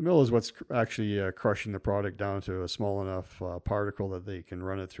mill? The mill is what's actually crushing the product down to a small enough particle that they can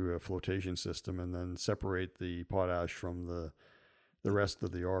run it through a flotation system and then separate the potash from the rest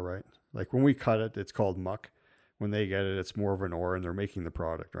of the ore, right? Like when we cut it, it's called muck. When they get it, it's more of an ore, and they're making the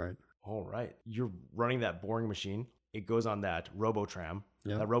product, right? All right. You're running that boring machine. It goes on that Robotram.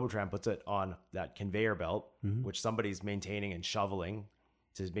 Yeah. That Robotram puts it on that conveyor belt, Mm-hmm. which somebody's maintaining and shoveling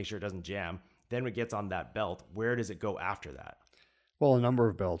to make sure it doesn't jam. Then it gets on that belt. Where does it go after that? Well, a number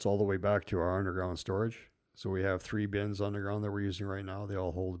of belts all the way back to our underground storage. So we have 3 bins underground that we're using right now. They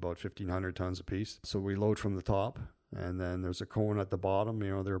all hold about 1,500 tons apiece. So we load from the top, and then there's a cone at the bottom.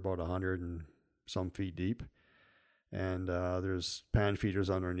 They're about 100 and some feet deep. And there's pan feeders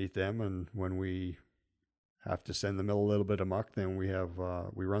underneath them. And when we have to send the mill a little bit of muck, then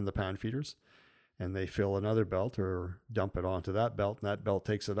we run the pan feeders, and they fill another belt or dump it onto that belt, and that belt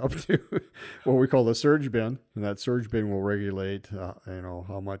takes it up to what we call the surge bin. And that surge bin will regulate,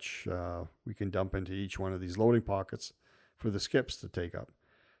 how much we can dump into each one of these loading pockets for the skips to take up.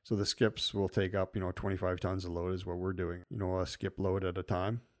 So the skips will take up, 25 tons of load is what we're doing, a skip load at a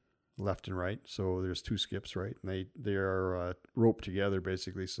time, left and right. So there's 2 skips, right? And they are roped together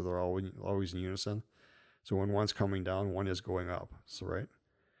basically, so they're always in unison. So when one's coming down, one is going up. So right.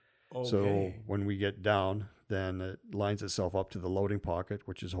 Okay. So when we get down, then it lines itself up to the loading pocket,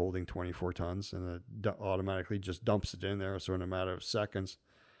 which is holding 24 tons, and it automatically just dumps it in there. So in a matter of seconds,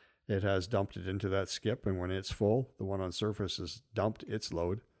 it has dumped it into that skip, and when it's full, the one on surface has dumped its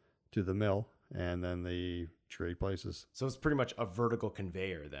load to the mill, and then they trade places. So it's pretty much a vertical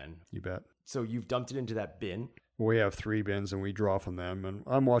conveyor then. You bet. So you've dumped it into that bin. We have 3 bins, and we draw from them, and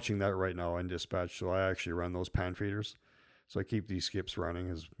I'm watching that right now in dispatch, so I actually run those pan feeders. So I keep these skips running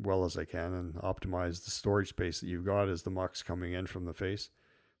as well as I can and optimize the storage space that you've got as the muck's coming in from the face.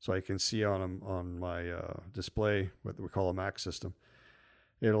 So I can see on my display, what we call a MAX system,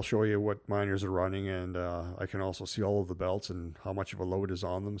 it'll show you what miners are running, and I can also see all of the belts and how much of a load is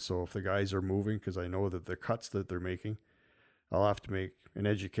on them. So if the guys are moving, because I know that the cuts that they're making, I'll have to make an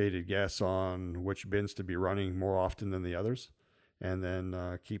educated guess on which bins to be running more often than the others, and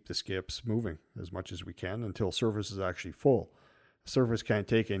then keep the skips moving as much as we can until surface is actually full. Surface can't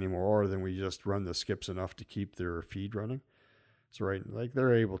take any more ore, then we just run the skips enough to keep their feed running. So right, like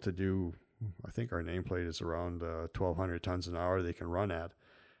they're able to do, I think our nameplate is around 1,200 tons an hour they can run at.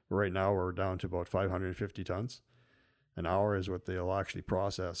 But right now we're down to about 550 tons an hour is what they'll actually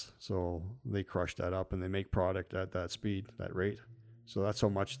process. So they crush that up and they make product at that speed, that rate. So that's how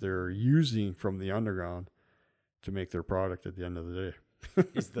much they're using from the underground to make their product at the end of the day.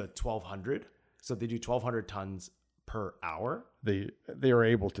 Is the 1,200? So they do 1,200 tons per hour? They are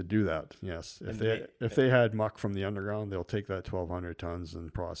able to do that, yes. If they had muck from the underground, they'll take that 1,200 tons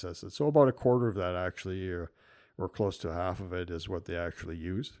and process it. So about a quarter of that actually, or close to half of it, is what they actually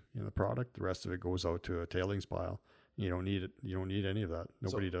use in the product. The rest of it goes out to a tailings pile. You don't need it. You don't need any of that.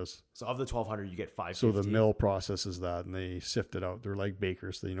 Nobody does. So of the 1,200, you get 550. So the mill processes that and they sift it out. They're like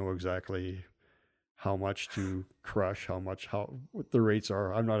bakers. They know exactly how much to crush, what the rates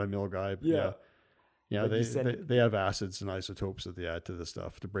are. I'm not a mill guy, but yeah, they have acids and isotopes that they add to the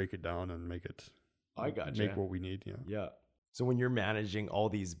stuff to break it down and make it. Make what we need. Yeah. So when you're managing all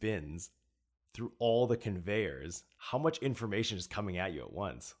these bins through all the conveyors, how much information is coming at you at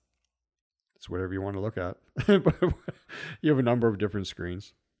once? It's whatever you want to look at. You have a number of different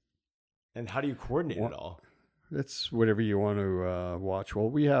screens. And how do you coordinate it all? It's whatever you want to watch. Well,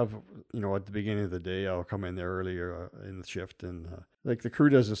 we have, at the beginning of the day, I'll come in there earlier in the shift, and like the crew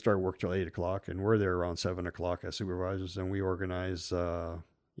doesn't start work till 8 o'clock, and we're there around 7 o'clock as supervisors, and we organize, where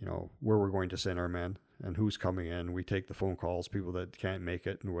we're going to send our men and who's coming in. We take the phone calls, people that can't make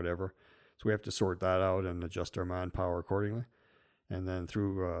it and whatever. So we have to sort that out and adjust our manpower accordingly. And then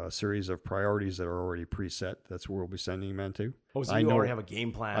through a series of priorities that are already preset, that's where we'll be sending men to. Oh, so you already have a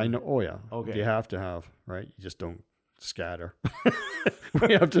game plan? I know. Oh, yeah. Okay. You have to have, right? You just don't scatter.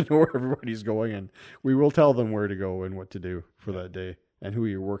 We have to know where everybody's going, and we will tell them where to go and what to do for that day and who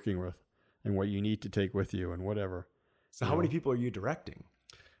you're working with. and what you need to take with you and whatever. So how many people are you directing?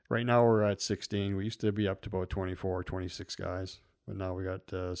 Right now we're at 16. We used to be up to about 24, 26 guys, but now we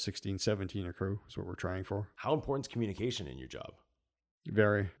got 16, 17 a crew is what we're trying for. How important is communication in your job?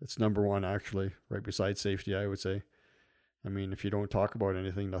 Very. It's number one, actually, right beside safety, I would say. I mean, if you don't talk about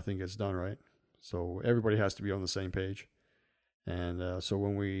anything, nothing gets done, right? So everybody has to be on the same page. And so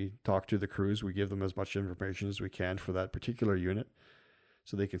when we talk to the crews, we give them as much information as we can for that particular unit,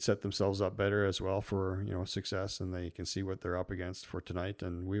 so they can set themselves up better as well for, success, and they can see what they're up against for tonight.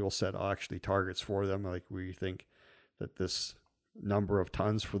 And we will set actually targets for them. Like, we think that this number of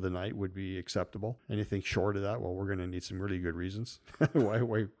tons for the night would be acceptable. Anything short of that, well, we're going to need some really good reasons why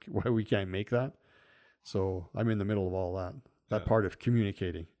we can't make that. So I'm in the middle of all that part of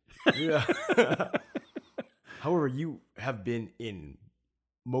communicating. Yeah. However, you have been in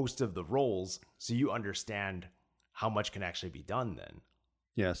most of the roles, so you understand how much can actually be done then.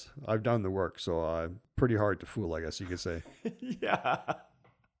 Yes, I've done the work, so I'm pretty hard to fool, I guess you could say. Yeah.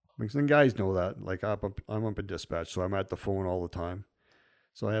 Because then guys know that. Like, I'm up in dispatch, so I'm at the phone all the time.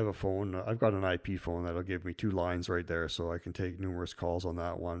 So I have a phone. I've got an IP phone that'll give me 2 lines right there, so I can take numerous calls on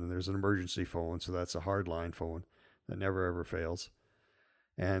that one. And there's an emergency phone, so that's a hard line phone that never ever fails.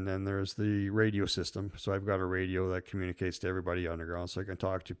 And then there's the radio system. So I've got a radio that communicates to everybody underground, so I can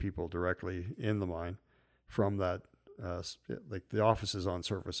talk to people directly in the mine from that. Like the offices on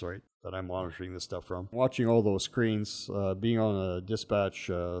surface, right, that I'm monitoring this stuff from. Watching all those screens, being on a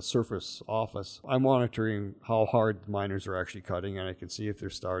dispatch surface office, I'm monitoring how hard the miners are actually cutting, and I can see if they're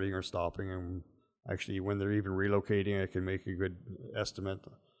starting or stopping, and actually when they're even relocating, I can make a good estimate,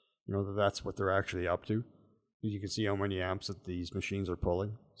 that that's what they're actually up to. You can see how many amps that these machines are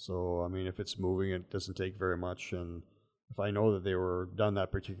pulling. So, I mean, if it's moving, it doesn't take very much, and if I know that they were done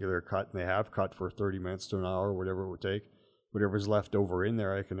that particular cut and they have cut for 30 minutes to an hour, whatever it would take, whatever's left over in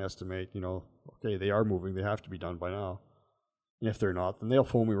there, I can estimate, okay, they are moving, they have to be done by now. And if they're not, then they'll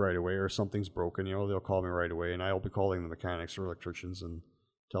phone me right away, or something's broken, they'll call me right away, and I'll be calling the mechanics or electricians and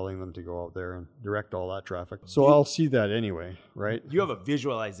telling them to go out there and direct all that traffic. So I'll see that anyway, right? You have a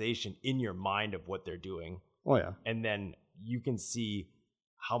visualization in your mind of what they're doing. Oh, yeah. And then you can see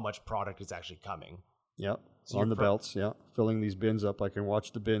how much product is actually coming. Yep. So on the belts, yeah. Filling these bins up. I can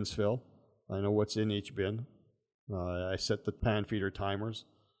watch the bins fill. I know what's in each bin. I set the pan feeder timers,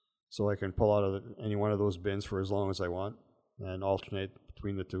 so I can pull out of any one of those bins for as long as I want and alternate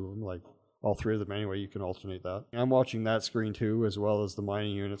between the two of them. Like, all 3 of them anyway, you can alternate that. I'm watching that screen too, as well as the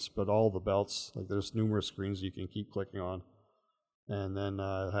mining units, but all the belts, like, there's numerous screens you can keep clicking on. And then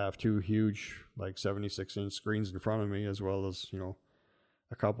I have 2 huge, like 76-inch screens in front of me, as well as,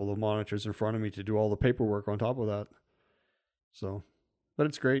 a couple of monitors in front of me to do all the paperwork on top of that. So, but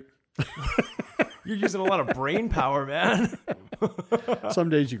it's great. You're using a lot of brain power, man. Some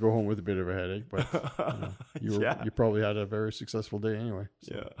days you go home with a bit of a headache, but you probably had a very successful day anyway.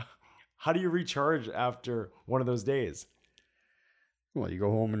 So. Yeah. How do you recharge after one of those days? Well, you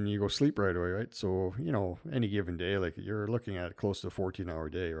go home and you go sleep right away, right? So, any given day, like, you're looking at close to a 14-hour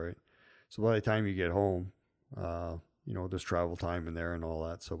day, right? So by the time you get home, there's travel time in there and all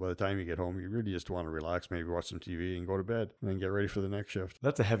that. So by the time you get home, you really just want to relax, maybe watch some TV and go to bed and then get ready for the next shift.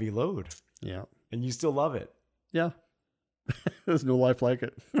 That's a heavy load. Yeah. And you still love it. Yeah. There's no life like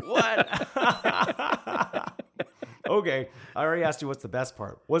it. What? Okay. I already asked you what's the best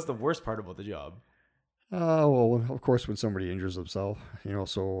part. What's the worst part about the job? Well, of course, when somebody injures themselves,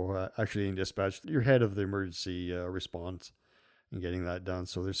 actually in dispatch, you're head of the emergency response and getting that done.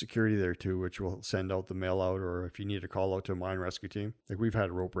 So there's security there too, which will send out the mail out, or if you need to call out to a mine rescue team. Like, we've had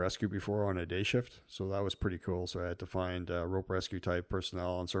rope rescue before on a day shift, so that was pretty cool. So I had to find rope rescue type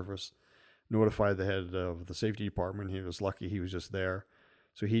personnel on surface, notify the head of the safety department. He was lucky he was just there.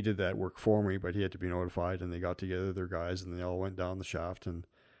 So he did that work for me, but he had to be notified, and they got together their guys and they all went down the shaft, and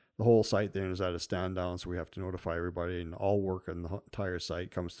the whole site then is at a stand down. So we have to notify everybody, and all work on the entire site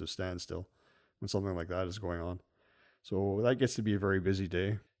comes to a standstill when something like that is going on. So that gets to be a very busy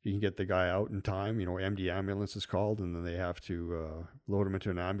day. You can get the guy out in time, MD ambulance is called, and then they have to load him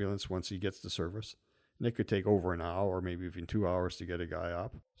into an ambulance once he gets to service. And it could take over an hour or maybe even 2 hours to get a guy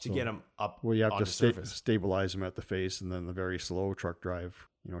up. Get him up. Well, you have to stabilize him at the face, and then the very slow truck drive,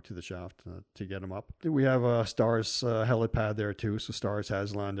 to the shaft to get him up. We have a Stars helipad there too, so Stars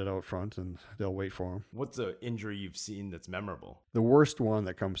has landed out front, and they'll wait for him. What's the injury you've seen that's memorable? The worst one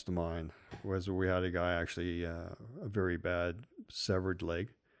that comes to mind was we had a guy actually a very bad severed leg.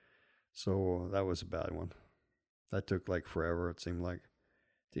 So that was a bad one. That took like forever, it seemed like.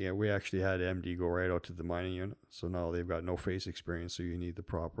 Yeah, we actually had MD go right out to the mining unit. So now they've got no face experience, so you need the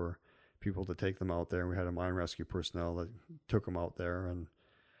proper people to take them out there. We had a mine rescue personnel that took them out there, and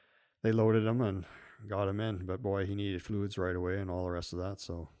they loaded him and got him in. But boy, he needed fluids right away and all the rest of that.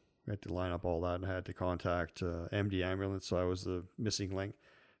 So we had to line up all that and had to contact MD ambulance. So I was the missing link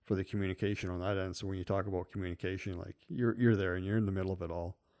for the communication on that end. So when you talk about communication, like you're there and you're in the middle of it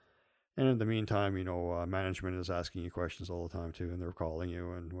all. And in the meantime, management is asking you questions all the time too, and they're calling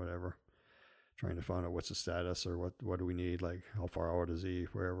you and whatever, trying to find out what's the status or what do we need, like how far out is he,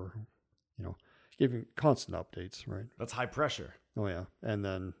 wherever, giving constant updates, right? That's high pressure. Oh yeah, and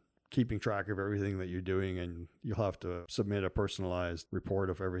then keeping track of everything that you're doing, and you'll have to submit a personalized report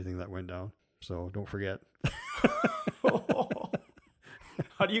of everything that went down. So don't forget.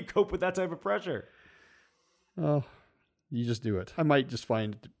 How do you cope with that type of pressure? Oh, you just do it. I might just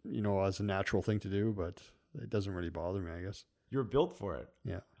find it, as a natural thing to do, but it doesn't really bother me, I guess. You're built for it.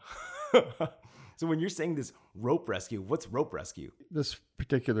 Yeah. So when you're saying this rope rescue, what's rope rescue? This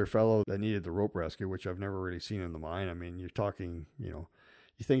particular fellow that needed the rope rescue, which I've never really seen in the mine. I mean, you're talking, you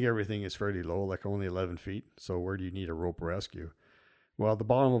think everything is fairly low, like only 11 feet. So where do you need a rope rescue? Well, the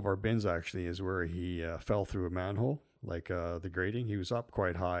bottom of our bins actually is where he fell through a manhole, like the grating. He was up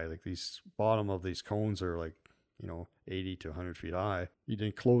quite high. Like these bottom of these cones are like, 80 to 100 feet high. You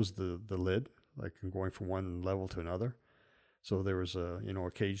didn't close the lid, like going from one level to another. So there was a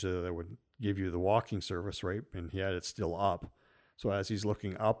cage that would give you the walking service, right? And he had it still up. So as he's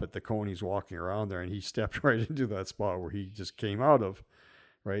looking up at the cone, he's walking around there, and he stepped right into that spot where he just came out of,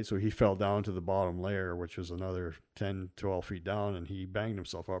 right? So he fell down to the bottom layer, which was another 10, 12 feet down, and he banged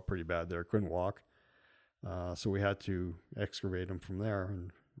himself up pretty bad there. Couldn't walk. So we had to excavate him from there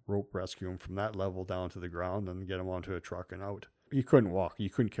and rope rescue him from that level down to the ground and get him onto a truck and out. He couldn't walk. You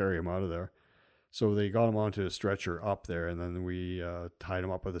couldn't carry him out of there. So they got him onto a stretcher up there, and then we tied him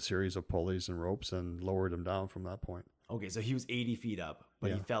up with a series of pulleys and ropes and lowered him down from that point. Okay, so he was 80 feet up, but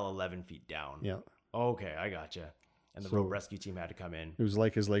Yeah. he fell 11 feet down. Yeah. Okay, I gotcha. And the So- rope rescue team had to come in. It was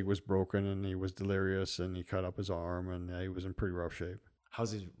like his leg was broken, and he was delirious, and he cut up his arm, and he was in pretty rough shape.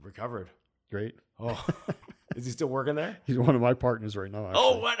 How's he recovered? Great. Oh, is he still working there? He's one of my partners right now, actually.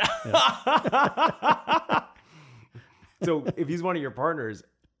 Oh, what? So if he's one of your partners,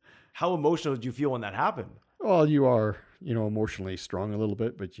 how emotional did you feel when that happened? Well, you are, emotionally strong a little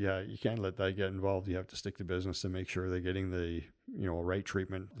bit, but yeah, you can't let that get involved. You have to stick to business and make sure they're getting the, right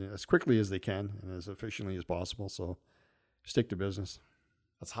treatment as quickly as they can and as efficiently as possible. So stick to business.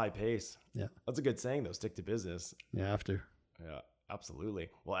 That's high pace. Yeah. That's a good saying, though. Stick to business. You have to. Yeah, absolutely.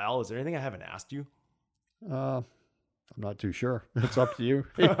 Well, Al, is there anything I haven't asked you? I'm not too sure. It's up to you.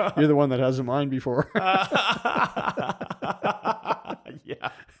 Hey, you're the one that hasn't mined before. Yeah.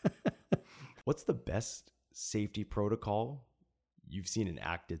 What's the best safety protocol you've seen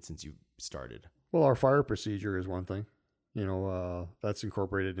enacted since you started? Well, our fire procedure is one thing. That's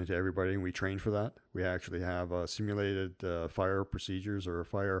incorporated into everybody, and we train for that. We actually have simulated fire procedures or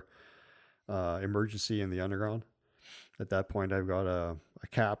fire emergency in the underground. At that point, I've got a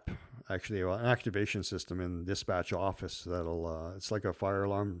cap, actually an activation system in dispatch office that'll, it's like a fire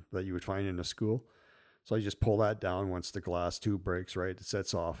alarm that you would find in a school. So I just pull that down once the glass tube breaks, right? It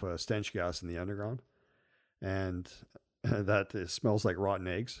sets off a stench gas in the underground. And that it smells like rotten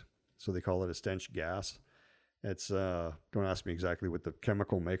eggs. So they call it a stench gas. It's, don't ask me exactly what the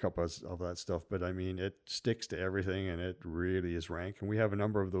chemical makeup is of that stuff, but I mean, it sticks to everything and it really is rank. And we have a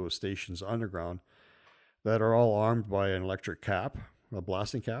number of those stations underground that are all armed by an electric cap, a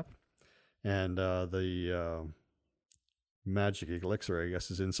blasting cap. And the magic elixir, I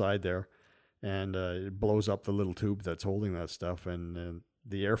guess, is inside there. And it blows up the little tube that's holding that stuff, and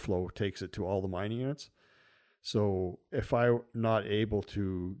the airflow takes it to all the mining units. So if I'm not able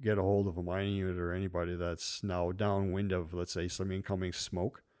to get a hold of a mining unit or anybody that's now downwind of, let's say, some incoming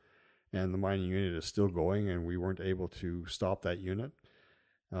smoke, and the mining unit is still going and we weren't able to stop that unit,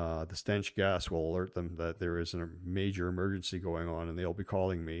 the stench gas will alert them that there is a major emergency going on, and they'll be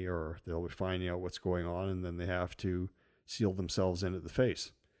calling me or they'll be finding out what's going on, and then they have to seal themselves in at the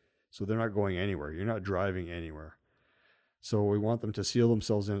face. So they're not going anywhere. You're not driving anywhere. So we want them to seal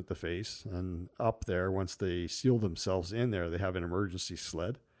themselves in at the face, and up there, once they seal themselves in there, they have an emergency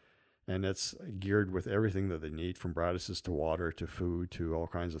sled, and it's geared with everything that they need, from Bradis's to water to food to all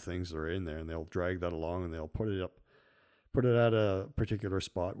kinds of things that are in there, and they'll drag that along and they'll put it at a particular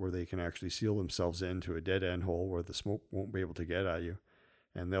spot where they can actually seal themselves into a dead end hole where the smoke won't be able to get at you,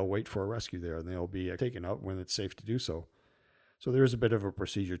 and they'll wait for a rescue there, and they'll be taken out when it's safe to do so. So there's a bit of a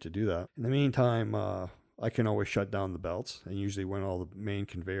procedure to do that. In the meantime, I can always shut down the belts, and usually when all the main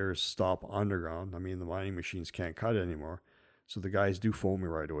conveyors stop underground, I mean, the mining machines can't cut anymore, so the guys do foam me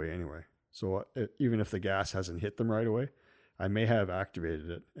right away anyway. So even if the gas hasn't hit them right away, I may have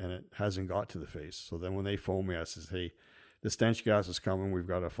activated it and it hasn't got to the face. So then when they foam me, I says, hey, the stench gas is coming. We've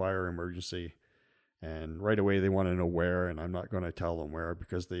got a fire emergency. And right away they want to know where, and I'm not going to tell them where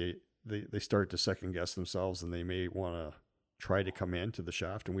because they start to second guess themselves and they may want to try to come into the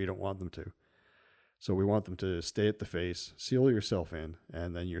shaft, and we don't want them to. So we want them to stay at the face, seal yourself in,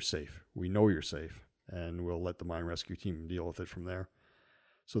 and then you're safe. We know you're safe, and we'll let the mine rescue team deal with it from there.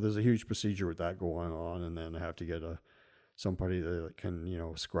 So there's a huge procedure with that going on, and then I have to get somebody that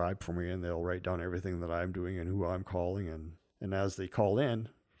can, scribe for me, and they'll write down everything that I'm doing and who I'm calling, and as they call in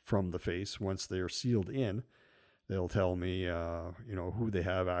from the face, once they're sealed in, they'll tell me, who they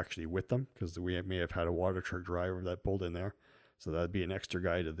have actually with them, because we may have had a water truck driver that pulled in there. So that'd be an extra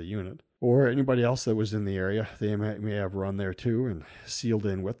guy to the unit. Or anybody else that was in the area, they may have run there too and sealed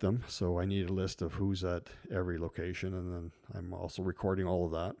in with them. So I need a list of who's at every location, and then I'm also recording all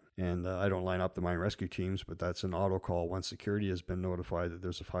of that. And I don't line up the mine rescue teams, but that's an auto call once security has been notified that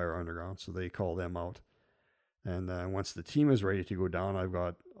there's a fire underground. So they call them out. And once the team is ready to go down, I've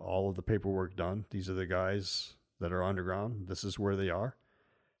got all of the paperwork done. These are the guys that are underground. This is where they are.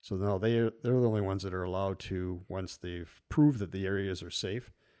 So now they're the only ones that are allowed to, once they've proved that the areas are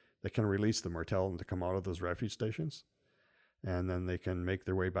safe, they can release them or tell them to come out of those refuge stations. And then they can make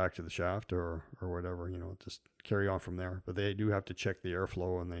their way back to the shaft or whatever, just carry on from there. But they do have to check the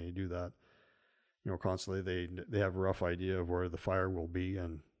airflow, and they do that, constantly. They have a rough idea of where the fire will be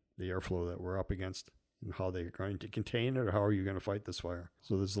and the airflow that we're up against and how they're going to contain it, or how are you going to fight this fire.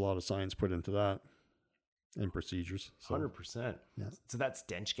 So there's a lot of science put into that. And procedures. 100%. Yeah. So that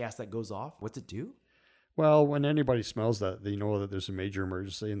stench gas that goes off, what's it do? Well, when anybody smells that, they know that there's a major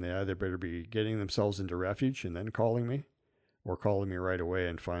emergency, and they either better be getting themselves into refuge and then calling me, or calling me right away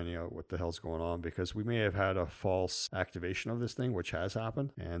and finding out what the hell's going on, because we may have had a false activation of this thing, which has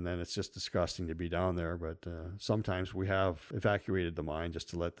happened, and then it's just disgusting to be down there. But sometimes we have evacuated the mine just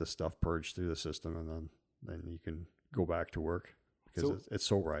to let this stuff purge through the system, and then you can go back to work. Because it's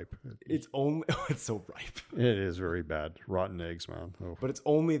so ripe. It's so ripe. It is very bad. Rotten eggs, man. Oh. But it's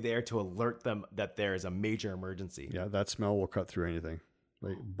only there to alert them that there is a major emergency. Yeah, that smell will cut through anything.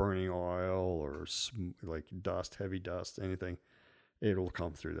 Like burning oil or like dust, heavy dust, anything. It'll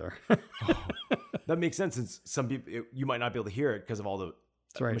come through there. That makes sense, since some people, you might not be able to hear it because of all the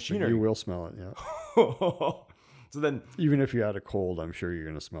machinery. You will smell it, yeah. So then, even if you had a cold, I'm sure you're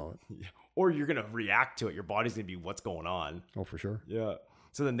going to smell it. Yeah. Or you're going to react to it. Your body's going to be, what's going on? Oh, for sure. Yeah.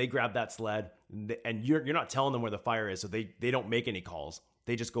 So then they grab that sled, and you're not telling them where the fire is, so they don't make any calls.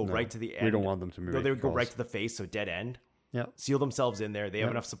 They just go right to the end. We don't want them to move. No, they would go right to the face, so dead end. Yeah. Seal themselves in there. They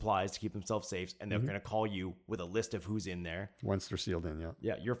have enough supplies to keep themselves safe, and they're going to call you with a list of who's in there. Once they're sealed in, yeah.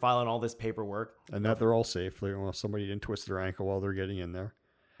 Yeah, you're filing all this paperwork. And that they're all safe. Somebody didn't twist their ankle while they're getting in there.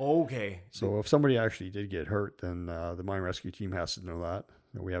 Okay. So if somebody actually did get hurt, then the mine rescue team has to know that.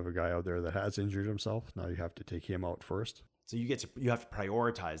 We have a guy out there that has injured himself. Now you have to take him out first. So you have to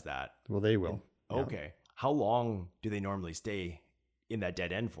prioritize that. Well, they will. Okay. Yeah. How long do they normally stay in that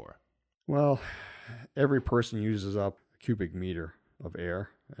dead end for? Well, every person uses up a cubic meter of air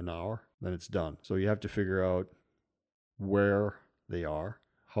an hour, then it's done. So you have to figure out where they are,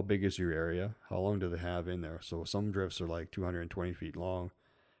 how big is your area, how long do they have in there. So some drifts are like 220 feet long,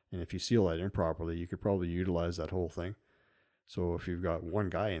 and if you seal that in properly, you could probably utilize that whole thing. So if you've got one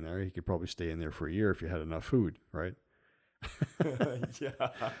guy in there, he could probably stay in there for a year if you had enough food, right? Yeah.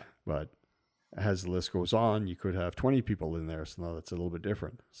 But as the list goes on, you could have 20 people in there. So now that's a little bit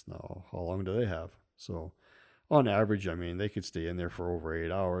different. So now how long do they have? So on average, they could stay in there for over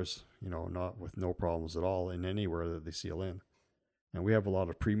 8 hours, not with no problems at all in anywhere that they seal in. And we have a lot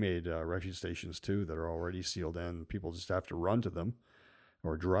of pre-made refuge stations too that are already sealed in. People just have to run to them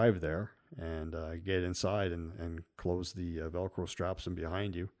or drive there and get inside and close the Velcro straps in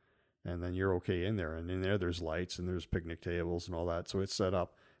behind you. And then you're okay in there. And in there, there's lights and there's picnic tables and all that. So it's set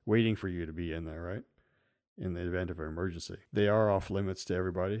up waiting for you to be in there, right? In the event of an emergency. They are off limits to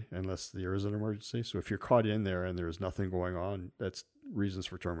everybody unless there is an emergency. So if you're caught in there and there's nothing going on, that's reasons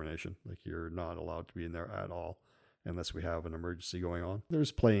for termination. Like you're not allowed to be in there at all unless we have an emergency going on.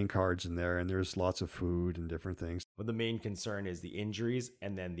 There's playing cards in there and there's lots of food and different things. But the main concern is the injuries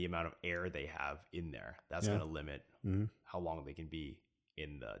and then the amount of air they have in there. That's going to limit how long they can be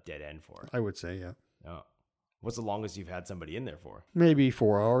in the dead end for. I would say, yeah. Oh. What's the longest you've had somebody in there for? Maybe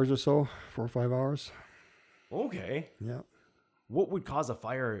 4 hours or so, 4 or 5 hours. Okay. Yeah. What would cause a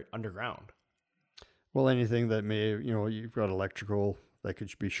fire underground? Well, anything that may, you've got electrical that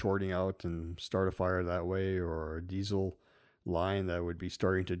could be shorting out and start a fire that way, or a diesel line that would be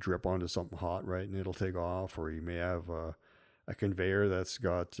starting to drip onto something hot, right? And it'll take off. Or you may have a conveyor that's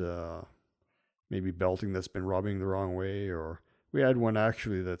got maybe belting that's been rubbing the wrong way. Or we had one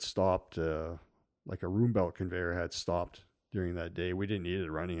actually that stopped, like a room belt conveyor had stopped during that day. We didn't need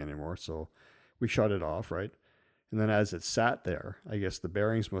it running anymore, so we shut it off, right? And then as it sat there, I guess the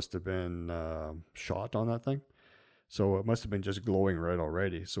bearings must have been shot on that thing. So it must have been just glowing red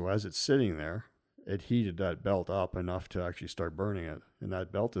already. So as it's sitting there, it heated that belt up enough to actually start burning it. And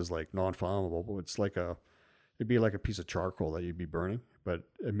that belt is like non-flammable. It's like it'd be like a piece of charcoal that you'd be burning, but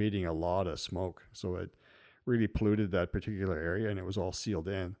emitting a lot of smoke. So it really polluted that particular area, and it was all sealed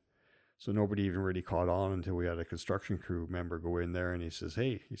in. So nobody even really caught on until we had a construction crew member go in there, and he says,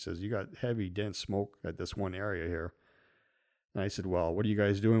 "Hey," he says, "you got heavy, dense smoke at this one area here." And I said, "Well, what are you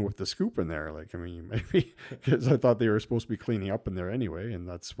guys doing with the scoop in there?" Like, I mean, maybe, because I thought they were supposed to be cleaning up in there anyway, and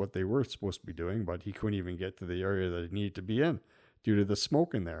that's what they were supposed to be doing, but he couldn't even get to the area that it needed to be in due to the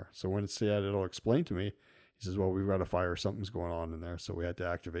smoke in there. So when he had it all explained to me, he says, "Well, we've got a fire, something's going on in there." So we had to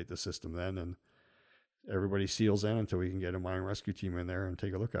activate the system then, and everybody seals in until we can get a mine rescue team in there and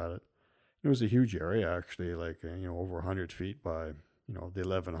take a look at it. It was a huge area, actually, like, over 100 feet by, the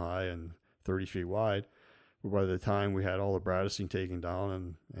 11 high and 30 feet wide. But by the time we had all the bradising taken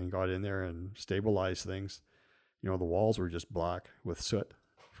down and got in there and stabilized things, the walls were just black with soot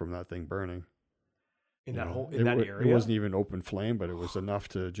from that thing burning. In that area? It wasn't even open flame, but it was enough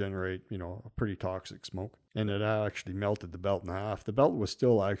to generate, a pretty toxic smoke. And it actually melted the belt in half. The belt was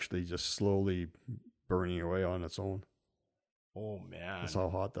still actually just slowly burning away on its own. Oh, man. That's how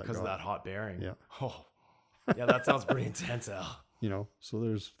hot that got. Because of that hot bearing. Yeah. Oh, yeah, that sounds pretty intense, Al. So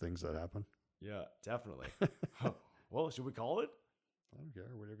there's things that happen. Yeah, definitely. Well, should we call it? I don't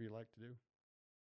care. Whatever you like to do.